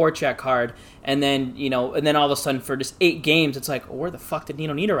on the forecheck card, and then all of a sudden for just 8 games, it's like, oh, where the fuck did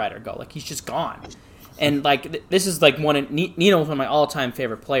Nino Niederreiter go? Like he's just gone. And like this is like Nino was one of my all-time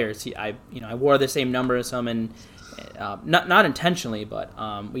favorite players. I wore the same number as him, and not intentionally, but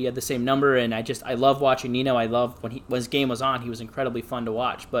we had the same number, and I love watching Nino. I love when his game was on, he was incredibly fun to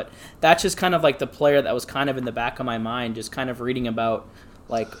watch. But that's just kind of like the player that was kind of in the back of my mind, just kind of reading about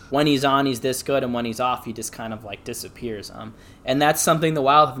like when he's on, he's this good, and when he's off, he just kind of like disappears. And that's something the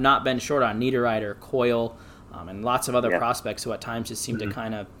Wild have not been short on. Niederreiter, Coyle, and lots of other prospects who at times just seem to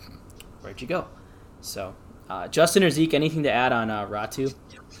kind of, where'd you go? So, Justin or Zeke, anything to add on Ratu?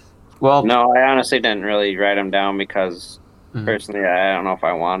 Well, no, I honestly didn't really write him down because personally, I don't know if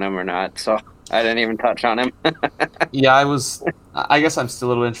I want him or not, so I didn't even touch on him. Yeah, I guess I'm still a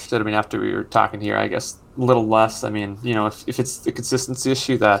little interested. I mean, after we were talking here, I guess a little less. I mean, if it's the consistency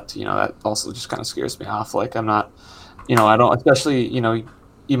issue that also just kind of scares me off. Like I'm not, I don't, especially,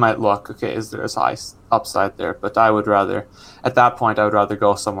 you might look, okay, is there a high upside there? But at that point, I would rather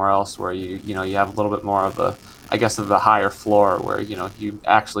go somewhere else where you have a little bit more of a higher floor where, you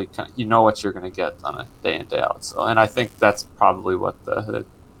actually what you're going to get on a day in, day out. So, and I think that's probably what the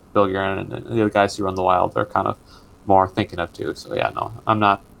Bill Guerin and the other guys who run the Wild are kind of more thinking of too. So yeah, no, I'm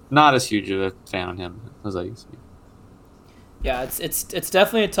not as huge of a fan of him as I used to be. Yeah, it's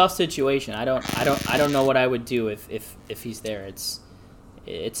definitely a tough situation. I don't know what I would do if he's there.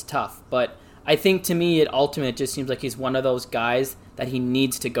 It's tough, but I think to me, it just seems like he's one of those guys that he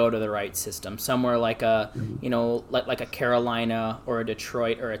needs to go to the right system, somewhere like a like a Carolina or a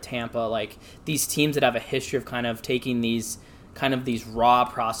Detroit or a Tampa, like these teams that have a history of kind of taking these raw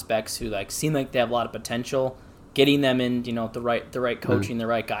prospects who like seem like they have a lot of potential, getting them in the right coaching, the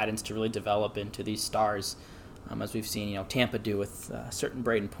right guidance to really develop into these stars, as we've seen Tampa do with certain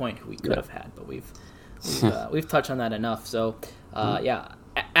Braden Point, who we could have had, but we've touched on that enough. So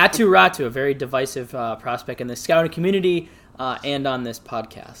Aatu Ratu, a very divisive prospect in the scouting community and on this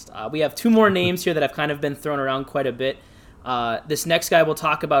podcast. We have 2 more names here that have kind of been thrown around quite a bit. This next guy we'll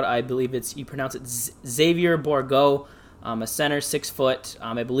talk about, I believe you pronounce it Xavier Bourgault, a center, 6 foot.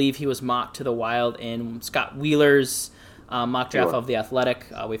 I believe he was mocked to the Wild in Scott Wheeler's mock draft of The Athletic.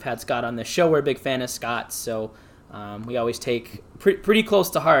 We've had Scott on the show. We're a big fan of Scott, so we always take pretty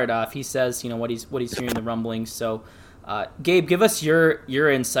close to heart if he says what he's hearing the rumblings. So. Gabe, give us your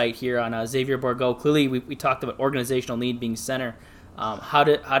insight here on Xavier Bourgault. Clearly, we talked about organizational need being center. How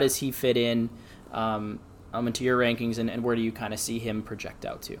does he fit in into your rankings, and where do you kind of see him project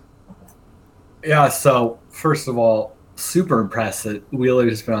out to? Yeah, so first of all, super impressed that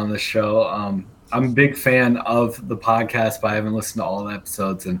Wheeler's been on this show. I'm a big fan of the podcast, but I haven't listened to all the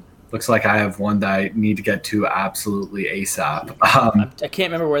episodes, and looks like I have one that I need to get to absolutely ASAP. I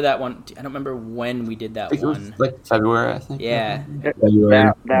can't remember where that one. I don't remember when we did that one. It was like February, I think. Yeah.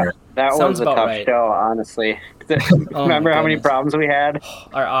 That was a tough right. show, honestly. Remember how many problems we had?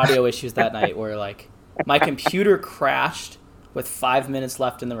 Our audio issues that night were like, my computer crashed with 5 minutes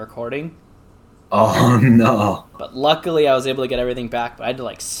left in the recording, Oh no! But luckily, I was able to get everything back. But I had to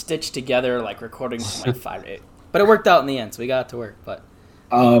like stitch together like recordings from like 5 to 8. But it worked out in the end, so we got it to work. But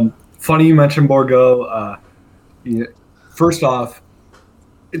funny you mentioned Borgo. First off,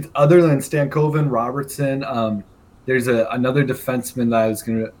 other than Stankoven, Robertson, there's another defenseman that I was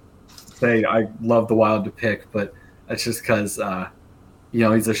gonna say I love the Wild to pick, but that's just because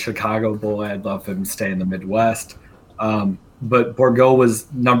he's a Chicago boy. I'd love him to stay in the Midwest. But Borgo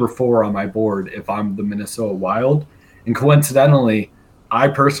was number 4 on my board if I'm the Minnesota Wild. And coincidentally, I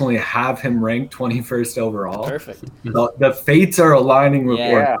personally have him ranked 21st overall. Perfect. The fates are aligning with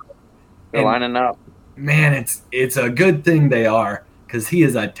Borgo. They're lining up. Man, it's a good thing they are, because he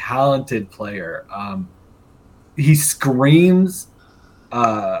is a talented player. He screams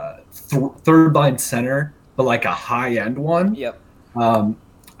third line center, but like a high-end one. Yep.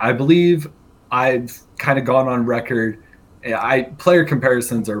 I believe I've kind of gone on record. Player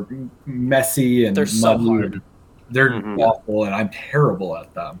comparisons are messy and they're so muddy. hard. They're awful, and I'm terrible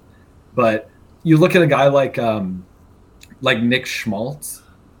at them. But you look at a guy like Nick Schmaltz,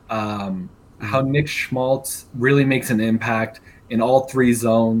 how Nick Schmaltz really makes an impact in all 3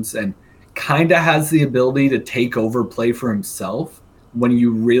 zones and kind of has the ability to take over play for himself when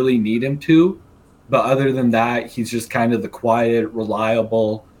you really need him to. But other than that, he's just kind of the quiet,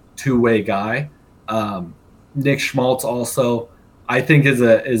 reliable, two-way guy. Nick Schmaltz also, I think, is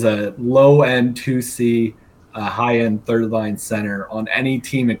a low-end 2C, high-end third-line center on any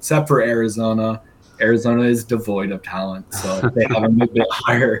team except for Arizona. Arizona is devoid of talent, so they have him a bit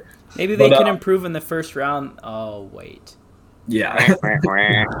higher. Maybe they can improve in the first round. Oh, wait. Yeah.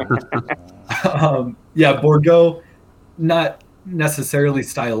 Borgo, not necessarily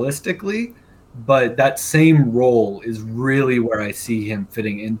stylistically, but that same role is really where I see him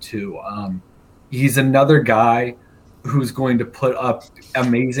fitting into. He's another guy who's going to put up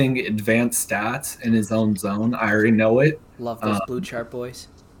amazing advanced stats in his own zone. I already know it. Love those blue chart boys.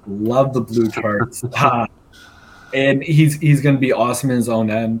 Love the blue charts. And he's going to be awesome in his own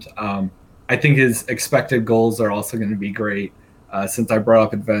end. I think his expected goals are also going to be great, since I brought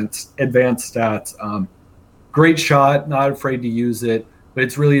up advanced stats. Great shot, not afraid to use it, but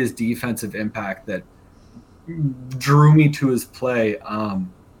it's really his defensive impact that drew me to his play.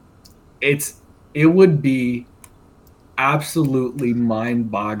 It would be absolutely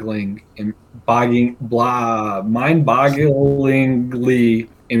mind-bogglingly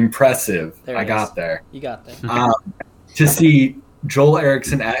impressive. I got there. You got there. To see Joel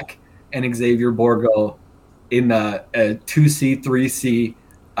Eriksson Ek and Xavier Borgo in a 2C, 3C,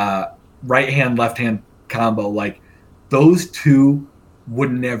 right-hand, left-hand combo, like those two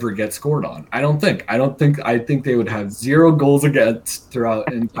would never get scored on. I think they would have 0 goals against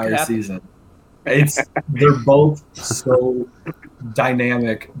throughout an entire season. They're both so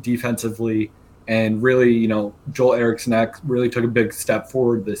dynamic defensively, and really, Joel Eriksson Ek really took a big step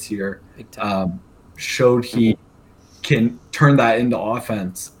forward this year. Big time. Showed he can turn that into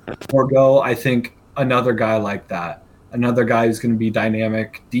offense. Borgo, I think, another guy like that. Another guy who's going to be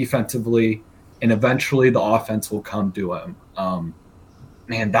dynamic defensively, and eventually the offense will come to him.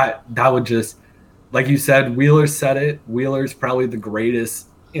 Man, that would just, like you said, Wheeler said it. Wheeler's probably the greatest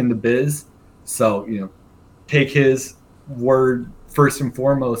in the biz. So, take his word first and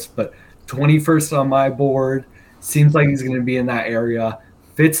foremost. But 21st on my board, seems like he's going to be in that area,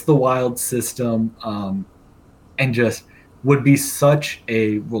 fits the Wild system, and just would be such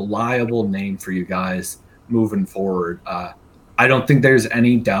a reliable name for you guys moving forward. I don't think there's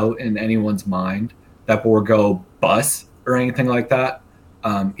any doubt in anyone's mind that Borgo busts or anything like that.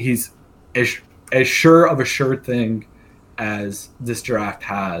 He's as sure of a sure thing as this draft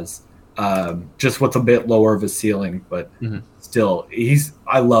has, just with a bit lower of a ceiling, but still,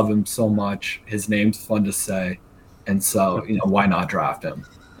 I love him so much. His name's fun to say, and so why not draft him?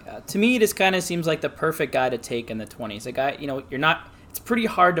 To me, this kind of seems like the perfect guy to take in the 20s. A guy, it's pretty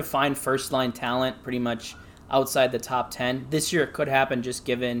hard to find first-line talent pretty much outside the top 10. This year it could happen just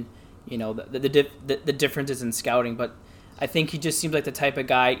given, the differences in scouting. But I think he just seems like the type of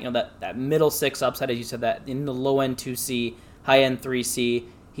guy, that middle 6 upside, as you said, that in the low-end 2C, high-end 3C.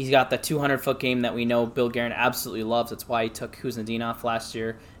 He's got the 200-foot game that we know Bill Guerin absolutely loves. That's why he took Kuznetsov last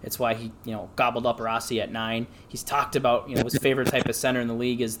year. It's why he, gobbled up Rossi at 9. He's talked about, his favorite type of center in the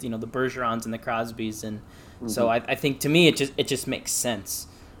league is, the Bergerons and the Crosbys, and so I think to me it just makes sense.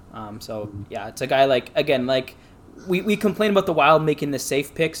 It's a guy like we complain about the Wild making the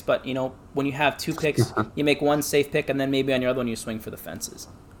safe picks, but when you have 2 picks, you make one safe pick, and then maybe on your other one you swing for the fences.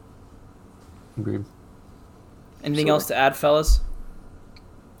 Agreed. Anything else to add, fellas?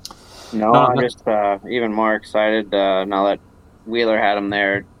 No, I'm just even more excited now that Wheeler had him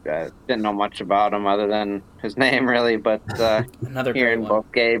there didn't know much about him other than his name, really. But Another great hearing one.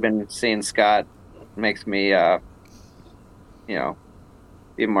 both Gabe and seeing Scott makes me, even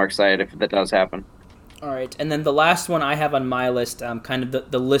more excited if that does happen. All right, and then the last one I have on my list, kind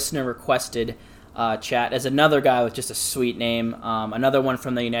of the listener requested chat, is another guy with just a sweet name. Another one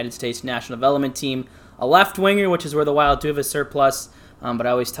from the United States National Development Team, a left winger, which is where the Wild do have a surplus. But I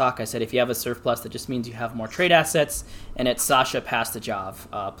always I said if you have a surplus, that just means you have more trade assets, and it's Sasha Pastujov.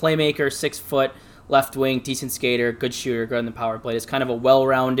 Playmaker, 6 foot, left wing, decent skater, good shooter, good on the power play. Is kind of a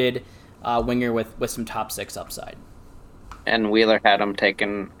well-rounded winger with some top 6 upside. And Wheeler had us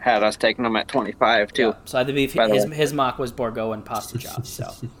taking him at 25 too. Yeah, so I believe his mock was Borgo and Pastujov.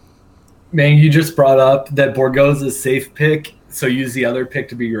 So, Man, you just brought up that Borgo's a safe pick, so use the other pick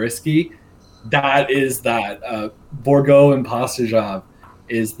to be risky. That is that. Borgo and Pastujov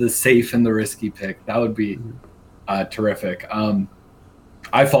is the safe and the risky pick. That would be terrific.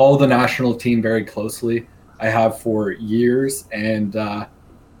 I follow the national team very closely. I have for years, and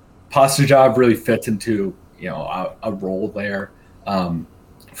Pastujov really fits into a role there.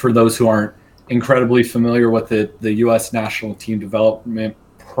 For those who aren't incredibly familiar with the U.S. National Team Development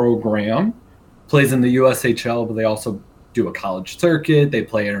Program, plays in the USHL, but they also do a college circuit. They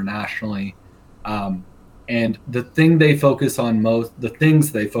play internationally. And the things they focus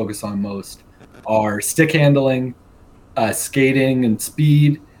on most are stick handling, skating and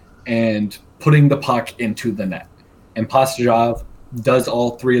speed, and putting the puck into the net. And Pastujov does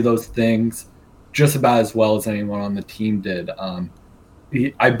all 3 of those things just about as well as anyone on the team did.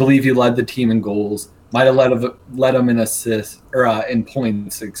 I believe he led the team in goals, might have led him in assists or in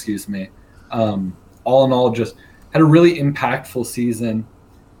points, excuse me. All in all, just had a really impactful season.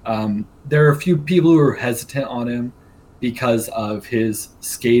 There are a few people who are hesitant on him because of his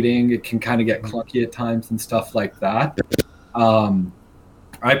skating. It can kind of get clunky at times and stuff like that.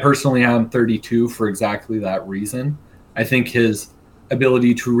 I personally am 32 for exactly that reason. I think his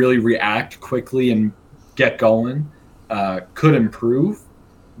ability to really react quickly and get going could improve,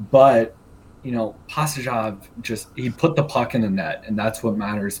 but Pastujov he put the puck in the net, and that's what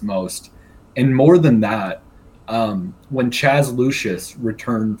matters most. And more than that, when Chaz Lucius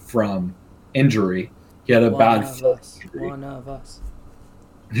returned from injury, he had a bad foot injury. One of us.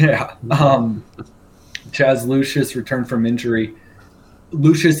 Yeah. Chaz Lucius returned from injury.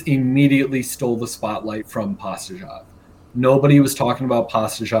 Lucius immediately stole the spotlight from Pastujov. Nobody was talking about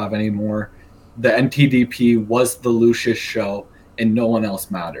Pastujov anymore. The NTDP was the Lucius show, and no one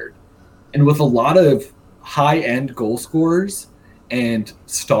else mattered. And with a lot of high-end goal scorers and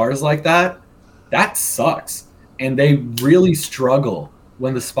stars like that, that sucks. And they really struggle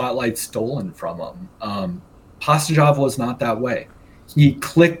when the spotlight's stolen from them. Pastujov was not that way. He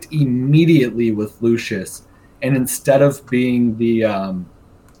clicked immediately with Lucius, and instead of being the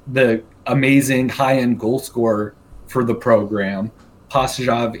amazing high-end goal scorer for the program,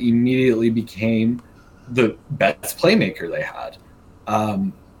 Pastujov immediately became the best playmaker they had.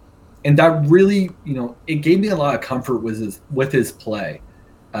 And that really, it gave me a lot of comfort with his play.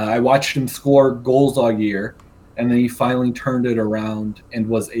 I watched him score goals all year, and then he finally turned it around and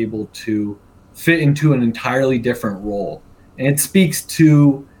was able to fit into an entirely different role. And it speaks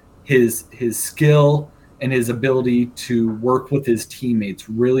to his skill and his ability to work with his teammates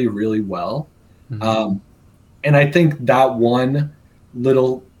really, really well. Mm-hmm. And I think that one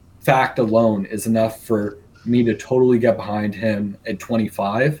little fact alone is enough for me to totally get behind him at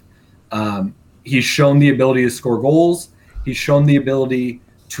 25. He's shown the ability to score goals. He's shown the ability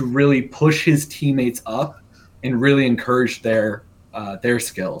to really push his teammates up and really encourage their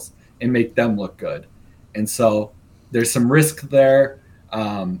skills and make them look good. And so there's some risk there.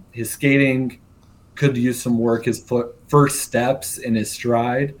 His skating could use some work, his first steps in his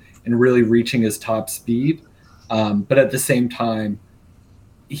stride and really reaching his top speed. But at the same time,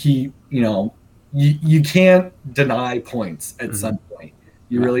 you can't deny points at some point.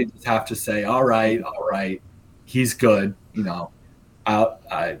 You really just have to say, all right, he's good.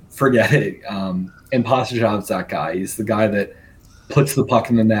 I forget it. And Pastujov's that guy. He's the guy that puts the puck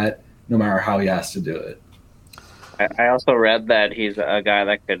in the net no matter how he has to do it. I also read that he's a guy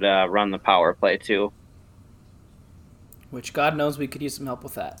that could run the power play too. Which God knows we could use some help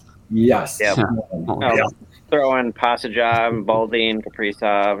with that. Yes. Yep. Throw in Pastujov, Baldin,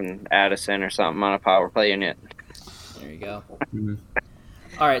 Kaprizov, and Addison or something on a power play unit. There you go.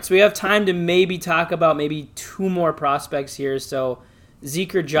 All right, so we have time to maybe talk about maybe 2 more prospects here. So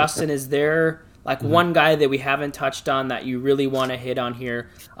Zeke or Justin, is there one guy that we haven't touched on that you really want to hit on here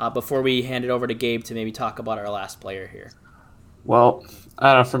before we hand it over to Gabe to maybe talk about our last player here? Well,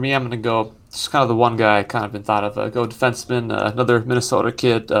 I don't know. For me, I'm going to go just kind of the one guy I kind of been thought of. Go defenseman, another Minnesota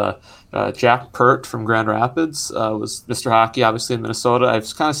kid, Jack Pert from Grand Rapids, was Mr. Hockey, obviously in Minnesota.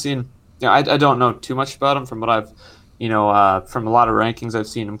 I've kind of seen, I don't know too much about him from what I've, from a lot of rankings, I've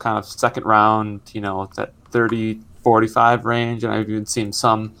seen him kind of second round, that 30, 45 range, and I've even seen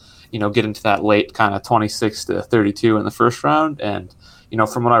some, get into that late kind of 26 to 32 in the first round. And,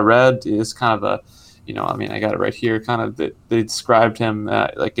 from what I read, is kind of a, I got it right here, kind of, they described him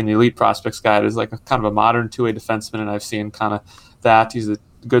like in the Elite Prospects Guide as like a kind of a modern two-way defenseman, and I've seen kind of that. He's a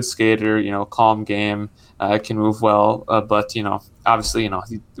good skater, calm game, can move well, but, obviously,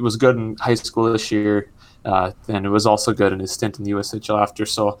 he was good in high school this year, and it was also good in his stint in the USHL after,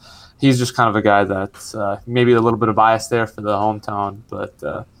 so he's just kind of a guy that's maybe a little bit of bias there for the hometown,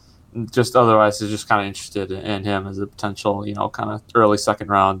 but just otherwise is just kind of interested in him as a potential, kind of early second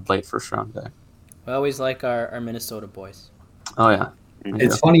round, late first round guy. We always like our Minnesota boys. Oh, yeah.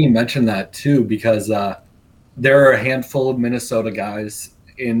 It's funny you mentioned that, too, because there are a handful of Minnesota guys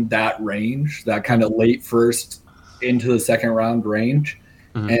in that range, that kind of late first into the second round range.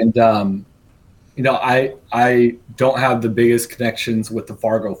 Mm-hmm. And, I don't have the biggest connections with the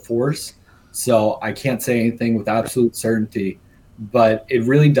Fargo Force, so I can't say anything with absolute certainty. But it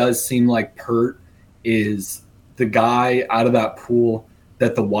really does seem like Pert is the guy out of that pool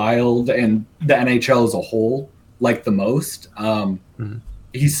that the Wild and the NHL as a whole like the most.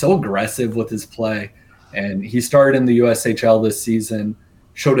 He's so aggressive with his play, and he started in the USHL this season,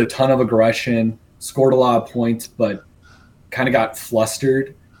 showed a ton of aggression, scored a lot of points, but kind of got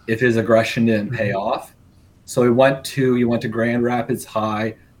flustered if his aggression didn't pay off. So he went to Grand Rapids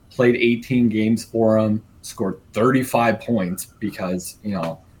High, played 18 games for him, scored 35 points because,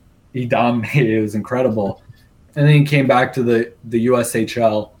 he dominated. It was incredible. And then he came back to the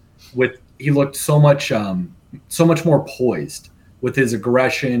USHL he looked so much more poised with his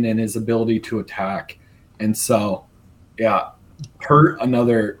aggression and his ability to attack. And so, yeah, Pert,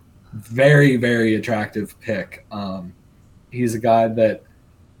 another very, very attractive pick. He's a guy that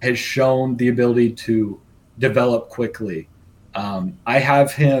has shown the ability to develop quickly. I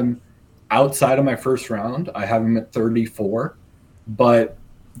have him outside of my first round. I have him at 34, but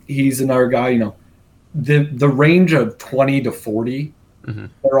he's another guy, the range of 20 to 40,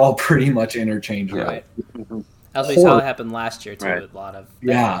 they're all pretty much interchangeable. Right. As we saw it happen last year, too. Right. A lot of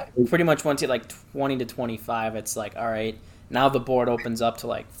pretty much once you like 20 to 25, it's like, all right, now the board opens up to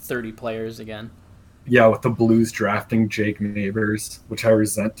like 30 players again. Yeah, with the Blues drafting Jake Neighbors, which I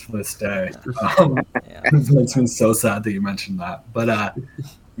resent to this day. It makes me so sad that you mentioned that. But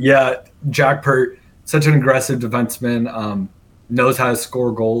Jack Pert, such an aggressive defenseman, knows how to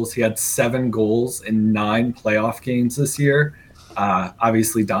score goals. He had 7 goals in 9 playoff games this year.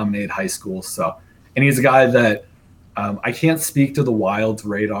 Obviously dominated high school. And he's a guy that I can't speak to the Wild's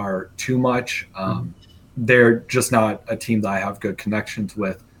radar too much. They're just not a team that I have good connections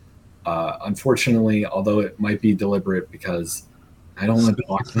with. Unfortunately, although it might be deliberate because I don't want to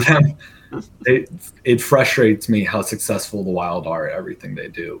talk to them, it frustrates me how successful the Wild are at everything they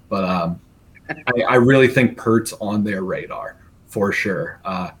do. But I really think Pert's on their radar for sure,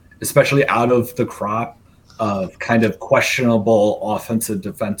 especially out of the crop of kind of questionable offensive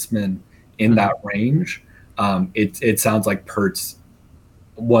defensemen in that range. It sounds like Pert's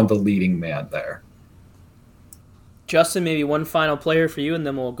one of the leading man there. Justin, maybe one final player for you, and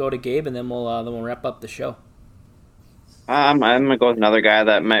then we'll go to Gabe, and then we'll wrap up the show. I'm gonna go with another guy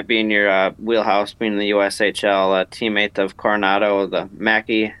that might be in your wheelhouse, being in the USHL, a teammate of Coronado, the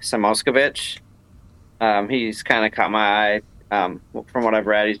Mackie Samoskevich. He's kind of caught my eye. From what I've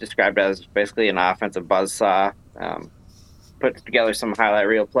read, he's described as basically an offensive buzzsaw. Puts together some highlight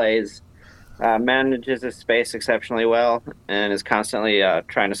reel plays, manages his space exceptionally well, and is constantly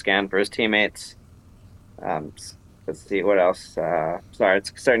trying to scan for his teammates. Let's see what else. Sorry,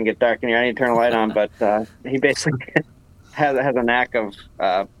 it's starting to get dark in here. I need to turn the light on, but he basically has a knack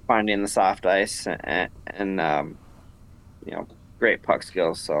of finding the soft ice and great puck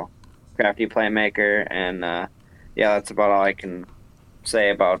skills. So crafty playmaker, and that's about all I can say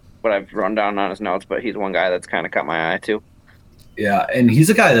about what I've run down on his notes. But he's one guy that's kind of caught my eye too. Yeah, and he's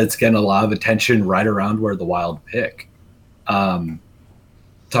a guy that's getting a lot of attention right around where the Wild pick. Sorry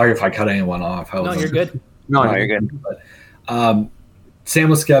if I cut anyone off. No, you're good. No, you're good. But,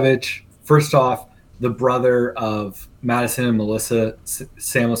 Samoskevich, first off, the brother of Madison and Melissa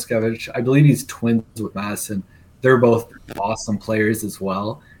Samoskevich. I believe he's twins with Madison. They're both awesome players as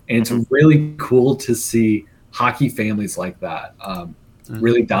well. And it's really cool to see hockey families like that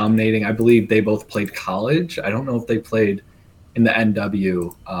really dominating. I believe they both played college. I don't know if they played in the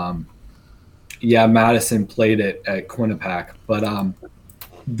NW. Madison played it at Quinnipiac. But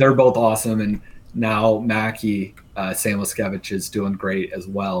they're both awesome. And now Mackie Samoskevich is doing great as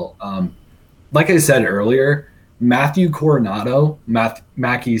well. Like I said earlier, Matthew Coronado,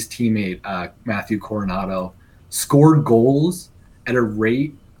 Mackie's teammate, Matthew Coronado, scored goals at a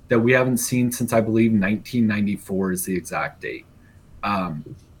rate that we haven't seen since, I believe, 1994 is the exact date.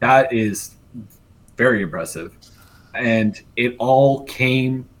 That is very impressive. And it all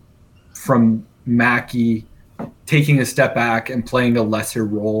came from Mackie taking a step back and playing a lesser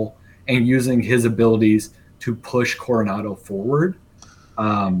role and using his abilities to push Coronado forward.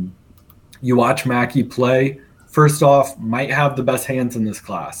 You watch Mackie play, first off, might have the best hands in this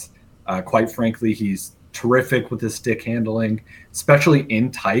class. Quite frankly, he's terrific with his stick handling, especially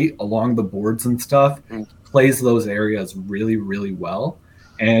in tight along the boards and stuff. Plays those areas really, really well.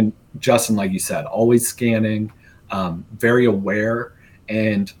 And Justin, like you said, always scanning, very aware,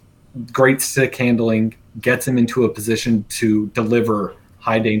 and great stick handling, gets him into a position to deliver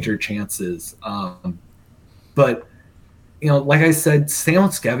high danger chances. But, like I said,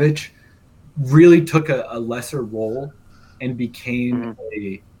 Samoskevich really took a lesser role and became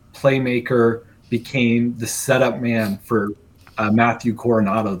a playmaker, became the setup man for Matthew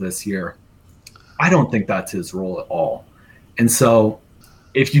Coronado this year. I don't think that's his role at all. And so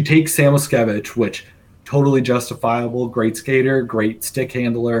if you take Samoskevich, which totally justifiable, great skater, great stick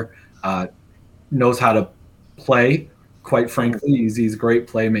handler, knows how to play, quite frankly, he's a great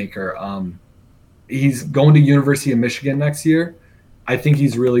playmaker. He's going to University of Michigan next year. I think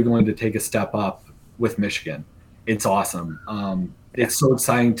he's really going to take a step up with Michigan. It's awesome. It's so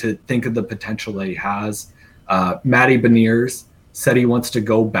exciting to think of the potential that he has. Matty Beniers said he wants to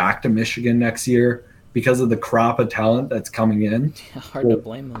go back to Michigan next year because of the crop of talent that's coming in. Yeah, hard to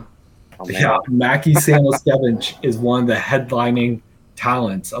blame him. Yeah, Mackie Samoskevich is one of the headlining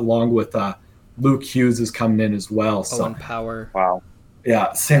talents, along with Luke Hughes is coming in as well. So Owen Power. Wow.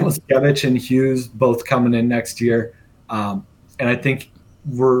 Yeah, Samoskevich and Hughes both coming in next year. And I think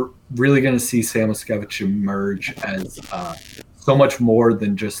we're really going to see Samoskevich emerge as so much more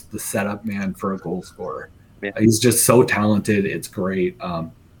than just the setup man for a goal scorer. Yeah. He's just so talented. It's great.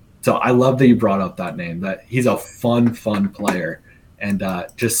 So I love that you brought up that name. That he's a fun player and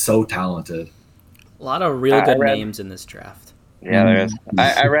just so talented. A lot of real good names in this draft. Yeah, there is.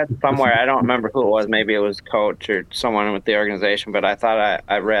 I read somewhere, I don't remember who it was, maybe it was coach or someone with the organization, but I thought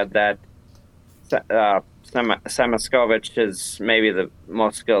I read that Samoskevich is maybe the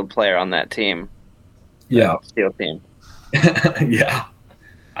most skilled player on that team. Yeah. Steel team. Yeah.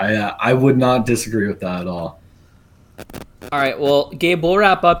 I would not disagree with that at all. All right, well, Gabe, we'll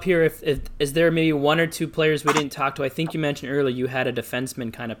wrap up here. Is there maybe one or two players we didn't talk to? I think you mentioned earlier you had a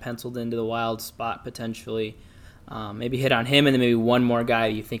defenseman kind of penciled into the Wild spot potentially. Maybe hit on him, and then maybe one more guy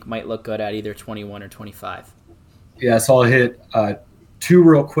you think might look good at either 21 or 25. Yeah, so I'll hit two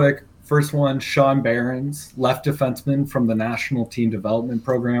real quick. First one, Sean Behrens, left defenseman from the National Team Development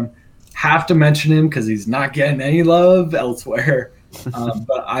Program. Have to mention him because he's not getting any love elsewhere.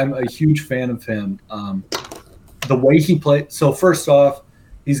 But I'm a huge fan of him. The way he played. So first off,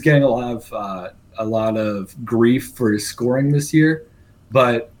 he's getting a lot of grief for his scoring this year.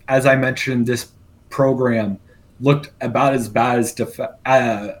 But as I mentioned, this program looked about as bad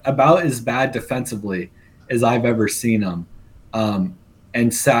defensively as I've ever seen him.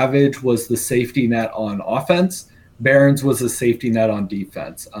 And Savage was the safety net on offense. Behrens was the safety net on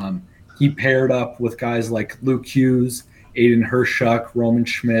defense. He paired up with guys like Luke Hughes, Aiden Hershuk, Roman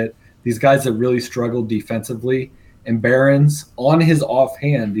Schmidt, these guys that really struggled defensively. And Behrens, on his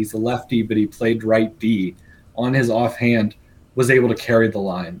offhand, he's a lefty, but he played right D. On his offhand, was able to carry the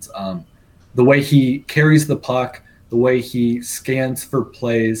lines. The way he carries the puck, the way he scans for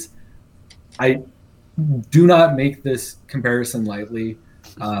plays, I do not make this comparison lightly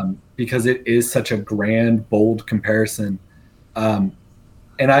because it is such a grand, bold comparison. And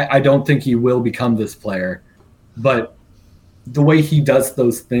I don't think he will become this player. But the way he does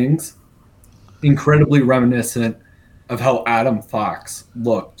those things, incredibly reminiscent of how Adam Fox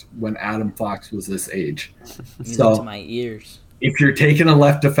looked when Adam Fox was this age. So to my ears. If you're taking a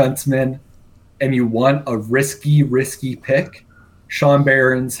left defenseman and you want a risky pick, Sean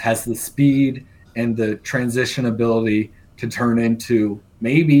Behrens has the speed and the transition ability to turn into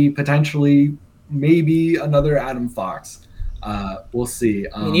potentially another Adam Fox. We'll see.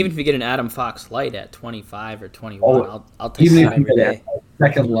 I mean, even if you get an Adam Fox light at 25 or 21, I'll take even that if you every get day. a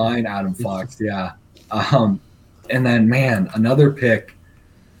second line Adam Fox, yeah. And then, man, another pick.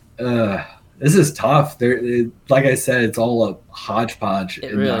 This is tough. Like I said, it's all a hodgepodge.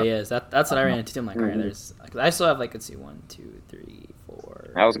 It really is. That's what I ran into. I'm like, all right, I still have 1, 2, 3, 4,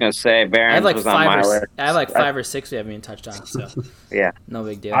 I was gonna say I Barons have like was on my list. I have like 5 or 6 we haven't even touched on, so Yeah, no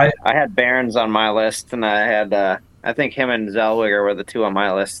big deal. I had Barons on my list, and I had I think him and Zellweger were the two on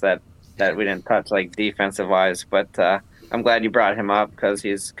my list that we didn't touch, like defensive wise. But I'm glad you brought him up because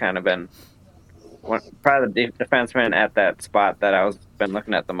he's kind of been probably the defenseman at that spot that I was been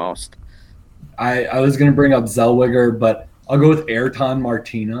looking at the most. I was going to bring up Zellweger, but I'll go with Ayrton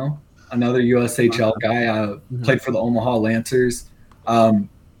Martino, another USHL guy. Played for the Omaha Lancers.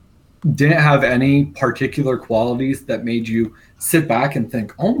 Didn't have any particular qualities that made you sit back and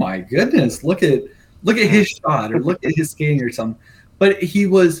think, "Oh my goodness, look at his shot or look at his skating or something." But he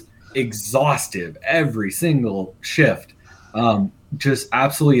was exhaustive every single shift. Just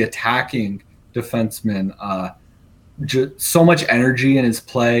absolutely attacking defenseman. Just so much energy in his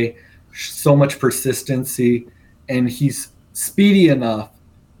play, so much persistency, and he's speedy enough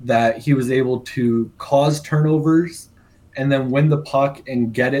that he was able to cause turnovers and then win the puck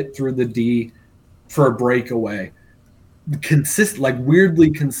and get it through the D for a breakaway.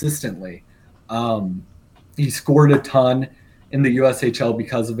 Weirdly consistently. He scored a ton in the USHL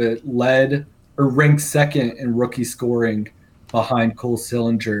because of it, ranked second in rookie scoring behind Cole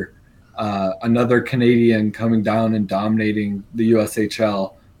Sillinger, another Canadian coming down and dominating the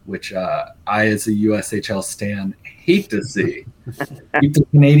USHL, which I, as a USHL stan, hate to see. Keep the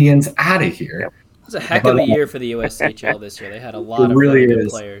Canadians out of here. Yep. It was a heck of a year for the USHL this year. They had a lot of really good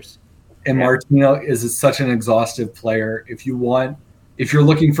players. And Martino is such an exhaustive player. If you're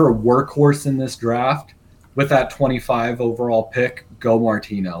looking for a workhorse in this draft, with that 25 overall pick, go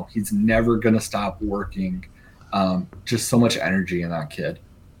Martino. He's never going to stop working. Just so much energy in that kid.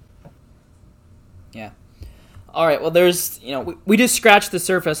 Yeah. All right. Well, there's, we just scratched the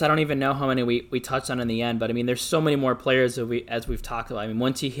surface. I don't even know how many we touched on in the end, but I mean, there's so many more players as we've talked about. I mean,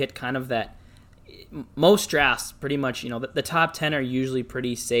 once you hit kind of that, most drafts pretty much, the top 10 are usually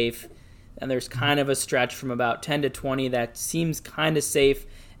pretty safe. And there's kind of a stretch from about 10 to 20 that seems kind of safe.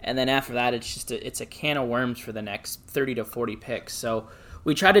 And then after that, it's a can of worms for the next 30 to 40 picks. So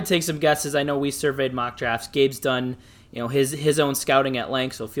we tried to take some guesses. I know we surveyed mock drafts. Gabe's done, his own scouting at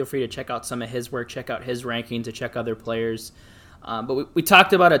length. So feel free to check out some of his work, check out his rankings, to check other players. But we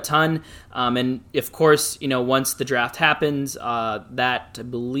talked about a ton. And of course, once the draft happens, that I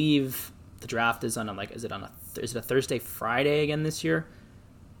believe the draft is on is it a Thursday, Friday again this year?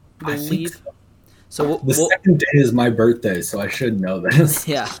 I believe. So the second day is my birthday, so I should know this.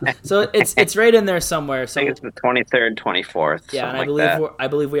 Yeah, so it's right in there somewhere. So I think it's the 23rd, 24th. Yeah, and I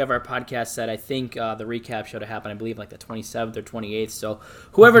believe we have our podcast set. I think the recap show to happen. I believe like the 27th or 28th. So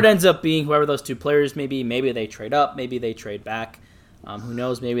whoever it ends up being, whoever those two players may be, maybe they trade up, maybe they trade back. Who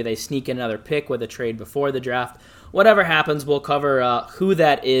knows? Maybe they sneak in another pick with a trade before the draft. Whatever happens, we'll cover who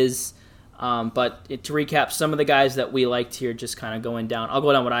that is. But to recap, some of the guys that we liked here, just kind of going down. I'll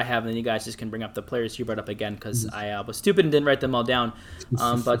go down what I have, and then you guys just can bring up the players you brought up again, because I was stupid and didn't write them all down.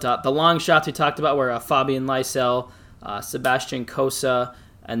 But the long shots we talked about were Fabian Lysell, Sebastian Kosa,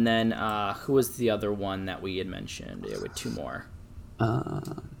 and then who was the other one that we had mentioned? Yeah, with two more. Let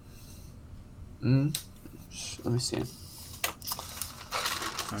me see.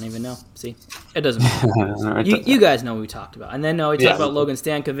 I don't even know. See? It doesn't matter. you guys know what we talked about. And then we talked about Logan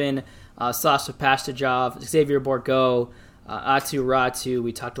Stankoven, Sasha Pastujov, Xavier Bourgault, Atu Ratu.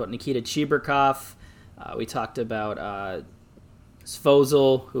 We talked about Nikita Chibrikov. We talked about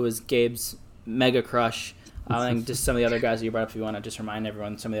Svozil, who is Gabe's mega crush. I think just some of the other guys that you brought up, if you want to just remind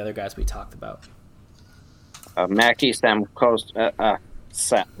everyone some of the other guys we talked about. Mackie, Sam, gosh,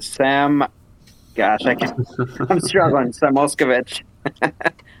 I'm struggling. Sam Moskovich. I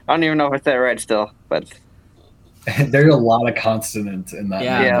don't even know if I said it right still, but there's a lot of consonants in that.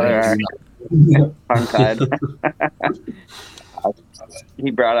 Yeah, there are. Tongue-tied. He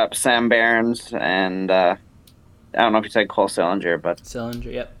brought up Sam Barons, and I don't know if he said Cole Sillinger, but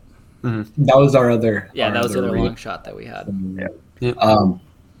Sillinger, yep. Mm-hmm. That was our other. Yeah, that was the other long shot that we had.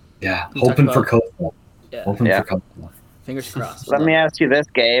 Hoping for Kosa. Yeah. Hoping for Kosa. Fingers crossed. Let me ask you this,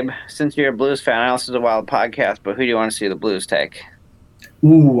 Gabe. Since you're a Blues fan, I know this is a wild podcast, but who do you want to see the Blues take?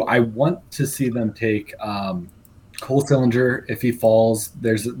 Ooh, I want to see them take Cole Sillinger if he falls.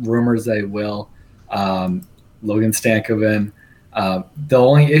 There's rumors they will. Logan Stankoven. The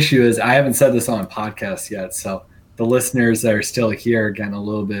only issue is I haven't said this on a podcast yet, so the listeners that are still here are getting a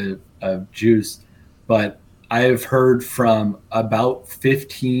little bit of juice. But I have heard from about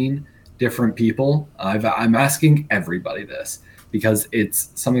 15 different people. I'm asking everybody this because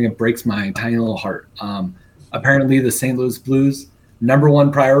it's something that breaks my tiny little heart. Apparently, the St. Louis Blues' number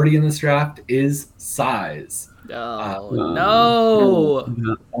one priority in this draft is size. No.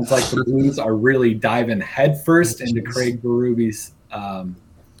 It's like the Blues are really diving headfirst into Craig Berube's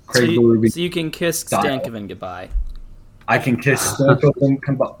Craig Berube. So you can kiss Stankoven goodbye. I can kiss Stankoven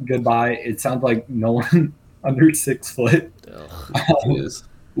goodbye. It sounds like no one under 6 foot,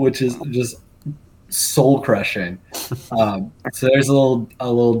 which is just soul crushing. So there's a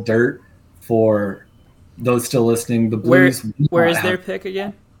little dirt for those still listening. The Blues. Where is their pick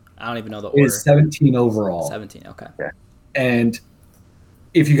again? I don't even know the order. It's 17 overall. 17, okay. And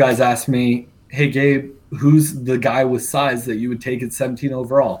if you guys ask me, hey Gabe, who's the guy with size that you would take at 17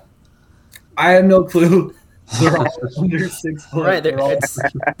 overall? I have no clue. They're all under 6 foot. Right,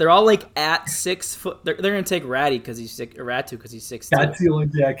 they're all like at 6 foot. They're gonna take Ratu because he's 6'2". That's the only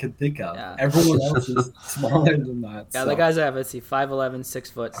thing I could think of. Yeah. Everyone else is smaller than that. Yeah, the guys I have, let's see, 5'11",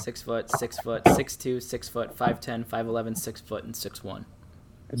 6 foot, 6 foot, 6 foot, 6'2", 6 foot, 5'10", 5'11", 6 foot, and 6'1".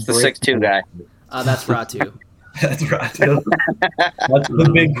 It's the 6'2" guy. That's Ratu. That's Ratu. That's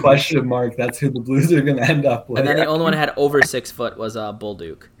the big question mark. That's who the Blues are gonna end up with. And then the only one that had over 6 foot was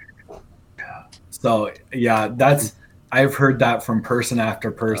Bolduc. So yeah, I've heard that from person after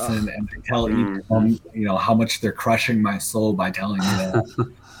person, and I tell each one, how much they're crushing my soul by telling me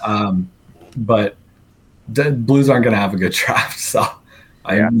that. But the Blues aren't going to have a good draft, so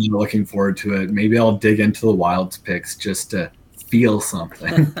I'm looking forward to it. Maybe I'll dig into the Wild's picks just to feel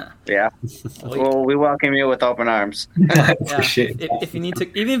something. Yeah. Well, we welcome you with open arms. I appreciate that. If you need to,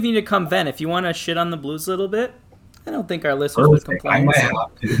 even if you need to come vent, if you want to shit on the Blues a little bit, I don't think our listeners would complain. I might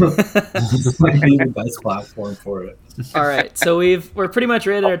have to. This might be the best platform for it. All right, so we're pretty much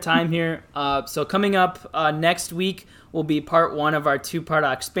right at our time here. So coming up next week will be part 1 of our 2-part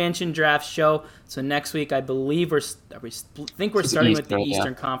expansion draft show. So next week, I believe we're starting with the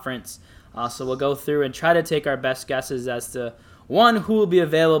Eastern Conference. So we'll go through and try to take our best guesses as to 1, who will be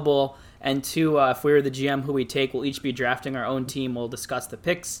available, and 2, if we were the GM, who we take. We'll each be drafting our own team. We'll discuss the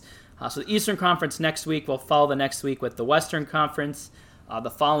picks. So the Eastern Conference next week. We'll follow the next week with the Western Conference.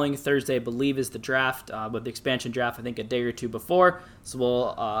 The following Thursday, I believe, is the draft, with the expansion draft, I think, a day or 2 before.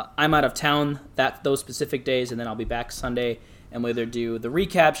 So I'm out of town those specific days, and then I'll be back Sunday, and we'll either do the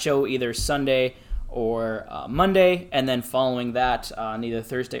recap show either Sunday or Monday, and then following that, on either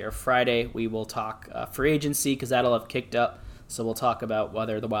Thursday or Friday, we will talk free agency, because that'll have kicked up. So we'll talk about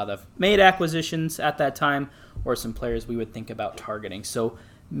whether the Wild have made acquisitions at that time or some players we would think about targeting. So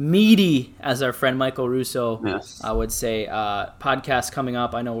meaty, as our friend Michael Russo would say, podcast coming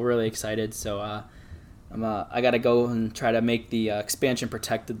up. I know we're really excited, so I got to go and try to make the expansion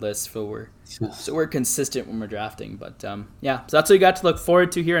protected list so we're consistent when we're drafting. But so that's what you got to look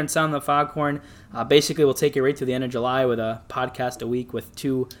forward to here on Sound the Foghorn. Basically, we'll take you right through the end of July with a podcast a week with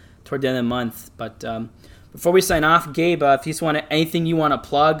 2 toward the end of the month. But before we sign off, Gabe, if you just want anything you want to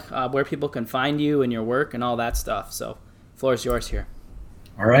plug, where people can find you and your work and all that stuff. So, the floor is yours here.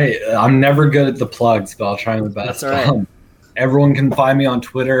 All right. I'm never good at the plugs, but I'll try my best. That's all right. Everyone can find me on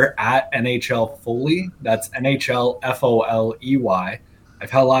Twitter at NHL Foley. That's NHLFOLEY. I've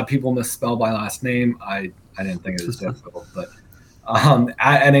had a lot of people misspell my last name. I didn't think it was difficult, but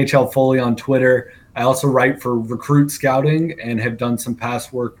at NHL Foley on Twitter. I also write for Recruit Scouting and have done some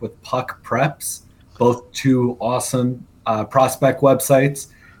past work with Puck Preps, both 2 awesome prospect websites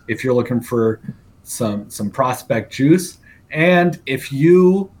if you're looking for some prospect juice. And if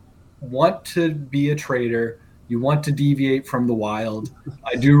you want to be a trader, you want to deviate from the Wild,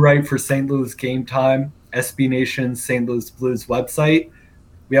 I do write for St. Louis Game Time, SB Nation's St. Louis Blues website.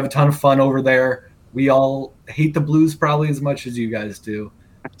 We have a ton of fun over there. We all hate the Blues probably as much as you guys do.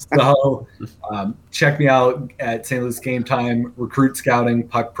 So check me out at St. Louis Game Time, Recruit Scouting,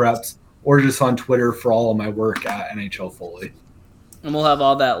 Puck Preps, or just on Twitter for all of my work at NHL Foley. And we'll have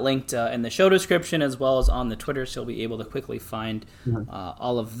all that linked in the show description as well as on the Twitter, so you'll be able to quickly find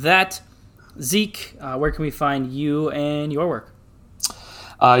all of that. Zeke, where can we find you and your work?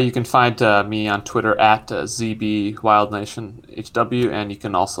 You can find me on Twitter at ZBWildNationHW, and you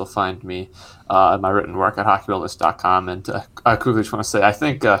can also find me my written work at HockeyWellness.com. And I quickly just want to say, I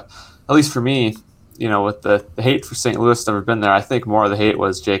think, at least for me, with the hate for St. Louis, never been there. I think more of the hate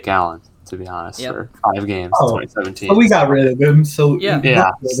was Jake Allen, to be honest, for 5 games in 2017. So we got rid of him. So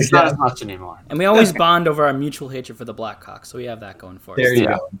it's not as much anymore. And we always bond over our mutual hatred for the Blackhawks, so we have that going for us. There you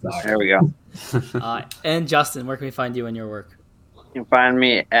go. There we go. And Justin, where can we find you and your work? You can find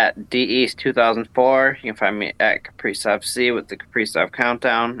me at DEast 2004. You can find me at Kaprizov C with the Kaprizov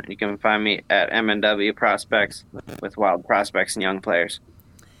Countdown. And you can find me at MNW Prospects with Wild Prospects and Young Players.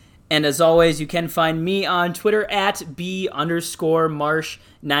 And as always, you can find me on Twitter at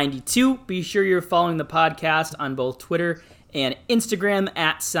B_Marsh92. Be sure you're following the podcast on both Twitter and Instagram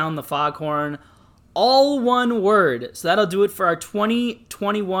at Sound the Foghorn. All one word. So that'll do it for our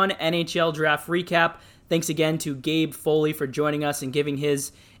 2021 NHL Draft Recap. Thanks again to Gabe Foley for joining us and giving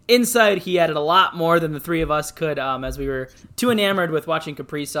his insight. He added a lot more than the three of us could, as we were too enamored with watching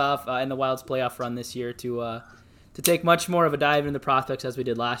Kaprizov and the Wild's playoff run this year to take much more of a dive into the prospects as we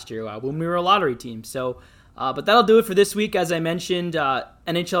did last year when we were a lottery team. So, but that'll do it for this week. As I mentioned,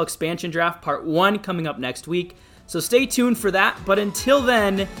 NHL Expansion Draft Part 1 coming up next week. So stay tuned for that. But until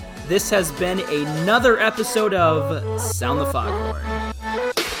then, this has been another episode of Sound the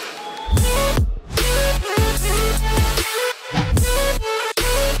Foghorn.